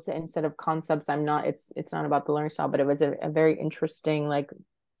visuals instead of concepts. I'm not, it's not about the learning style, but it was a very interesting like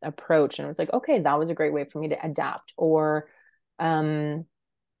approach. And it was like, okay, that was a great way for me to adapt. Or,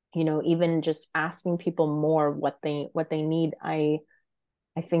 you know, even just asking people more what they need. I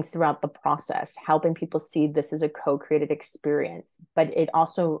think throughout the process, helping people see this is a co-created experience, but it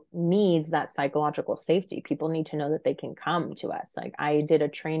also needs that psychological safety. People need to know that they can come to us. Like, I did a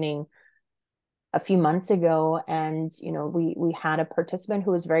training a few months ago, and you know, we had a participant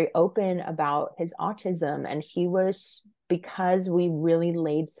who was very open about his autism, and he was, because we really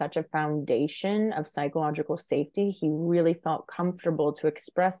laid such a foundation of psychological safety, he really felt comfortable to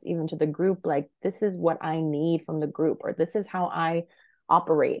express even to the group, like, this is what I need from the group, or this is how I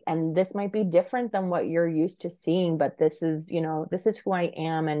operate, and this might be different than what you're used to seeing, but this is, you know, this is who I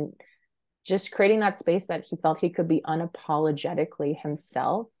am. And just creating that space that he felt he could be unapologetically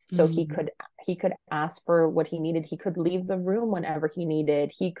himself. So he could ask for what he needed. He could leave the room whenever he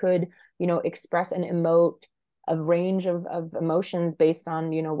needed. He could, you know, express and emote a range of emotions based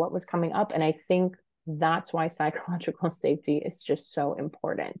on, you know, what was coming up. And I think that's why psychological safety is just so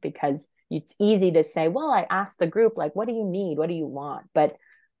important, because it's easy to say, well, I asked the group, like, what do you need? What do you want? But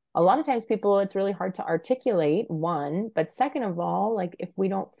a lot of times people, it's really hard to articulate, one, but second of all, like, if we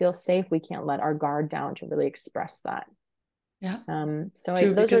don't feel safe, we can't let our guard down to really express that. Yeah.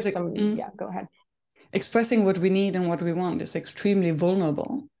 So those are some, yeah, go ahead. Expressing what we need and what we want is extremely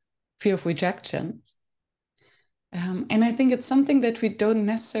vulnerable. Fear of rejection. And I think it's something that we don't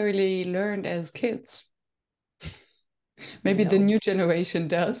necessarily learn as kids. Maybe the new generation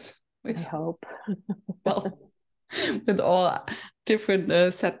does. I hope. Well, with all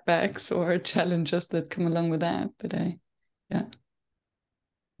different setbacks or challenges that come along with that. But yeah.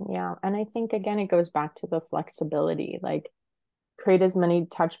 Yeah. And I think, again, it goes back to the flexibility, like, create as many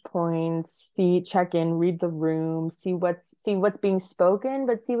touch points, check in, read the room, see what's being spoken,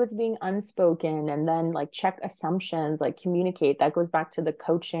 but see what's being unspoken, and then like check assumptions, like communicate. That goes back to the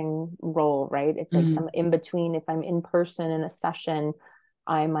coaching role, right? It's like some in between. If I'm in person in a session,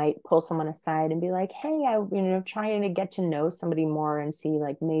 I might pull someone aside and be like, hey, trying to get to know somebody more and see,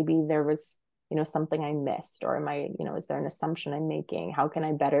 like, maybe there was, you know, something I missed, or am I, you know, is there an assumption I'm making? How can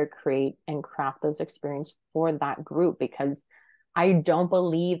I better create and craft those experiences for that group? Because I don't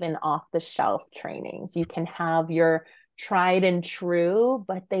believe in off-the-shelf trainings. You can have your tried and true,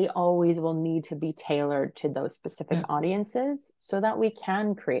 but they always will need to be tailored to those specific audiences so that we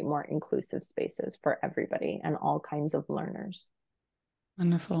can create more inclusive spaces for everybody and all kinds of learners.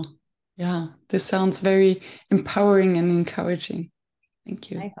 Wonderful. Yeah, this sounds very empowering and encouraging. Thank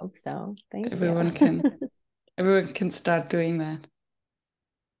you. I hope so. Thank everyone you. everyone can start doing that.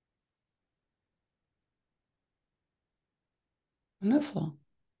 Wonderful.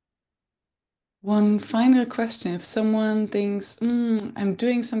 One final question. If someone thinks, I'm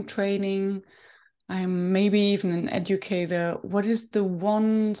doing some training, I'm maybe even an educator, what is the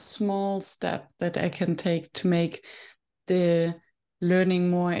one small step that I can take to make the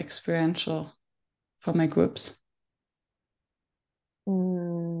learning more experiential for my groups?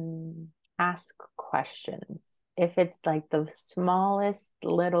 Ask questions. If it's like the smallest,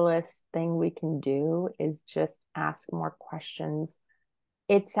 littlest thing we can do is just ask more questions.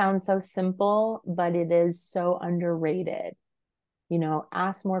 It sounds so simple, but it is so underrated. You know,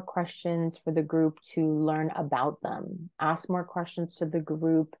 ask more questions for the group to learn about them. Ask more questions to the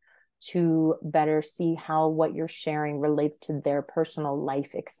group to better see how what you're sharing relates to their personal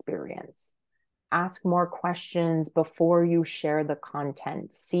life experience. Ask more questions before you share the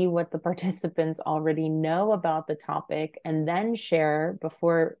content. See what the participants already know about the topic and then share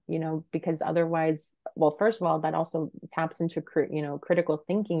before, because otherwise, well, first of all, that also taps into, critical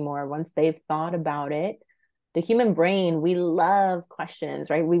thinking more once they've thought about it. The human brain, we love questions,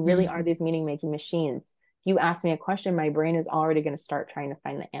 right? We really are these meaning-making machines. If you ask me a question, my brain is already going to start trying to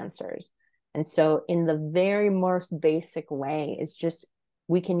find the answers. And so in the very most basic way, it's just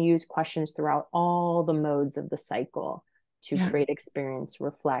we can use questions throughout all the modes of the cycle to create experience,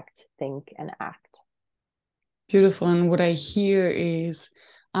 reflect, think, and act. Beautiful. And what I hear is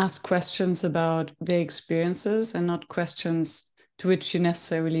ask questions about their experiences and not questions to which you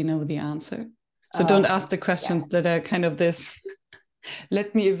necessarily know the answer. So don't ask the questions that are kind of this,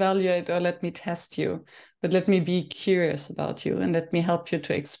 let me evaluate or let me test you, but let me be curious about you and let me help you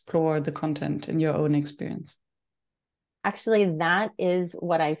to explore the content in your own experience. Actually, that is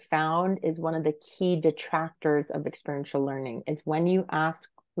what I found is one of the key detractors of experiential learning is when you ask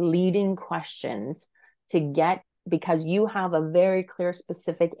leading questions because you have a very clear,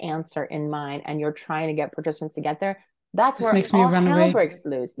 specific answer in mind and you're trying to get participants to get there. That's where all hell breaks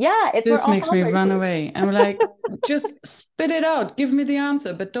loose. Yeah, it's where all hell breaks loose. This makes me run away. I'm like, just spit it out. Give me the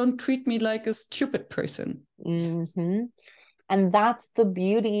answer, but don't treat me like a stupid person. Mm-hmm. And that's the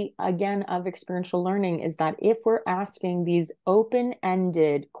beauty, again, of experiential learning is that if we're asking these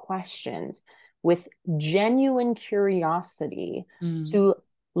open-ended questions with genuine curiosity to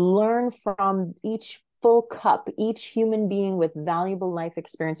learn from each full cup, each human being with valuable life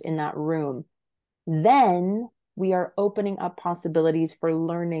experience in that room, then we are opening up possibilities for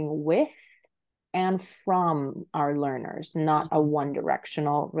learning with and from our learners, not a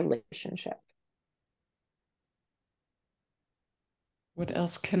one-directional relationship. What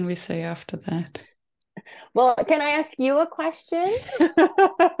else can we say after that? Well, can I ask you a question?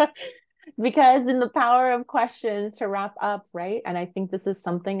 Because in the power of questions to wrap up, right? And I think this is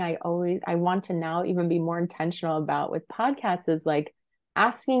something I want to now even be more intentional about with podcasts is like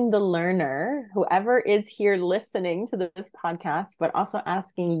asking the learner, whoever is here listening to this podcast, but also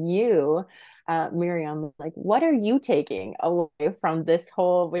asking you, Miriam, like, what are you taking away from this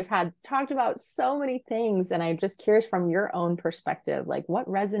whole, we've talked about so many things, and I'm just curious from your own perspective, like what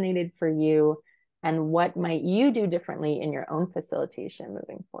resonated for you and what might you do differently in your own facilitation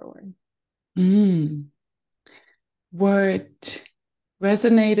moving forward? What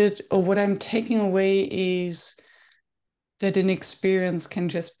resonated or what I'm taking away is that an experience can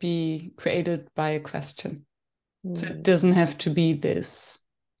just be created by a question. So it doesn't have to be this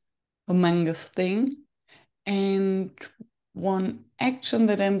humongous thing. And one action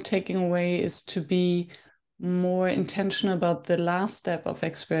that I'm taking away is to be more intentional about the last step of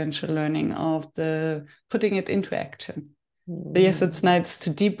experiential learning, of the putting it into action. But yes, it's nice to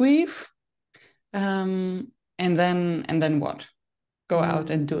debrief. And then what? Go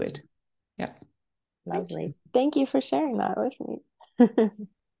out and do it. Yeah. Lovely. Thank you for sharing that with me.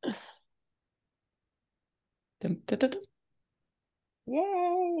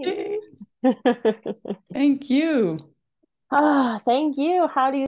 Yay. Thank you. Thank you. How do you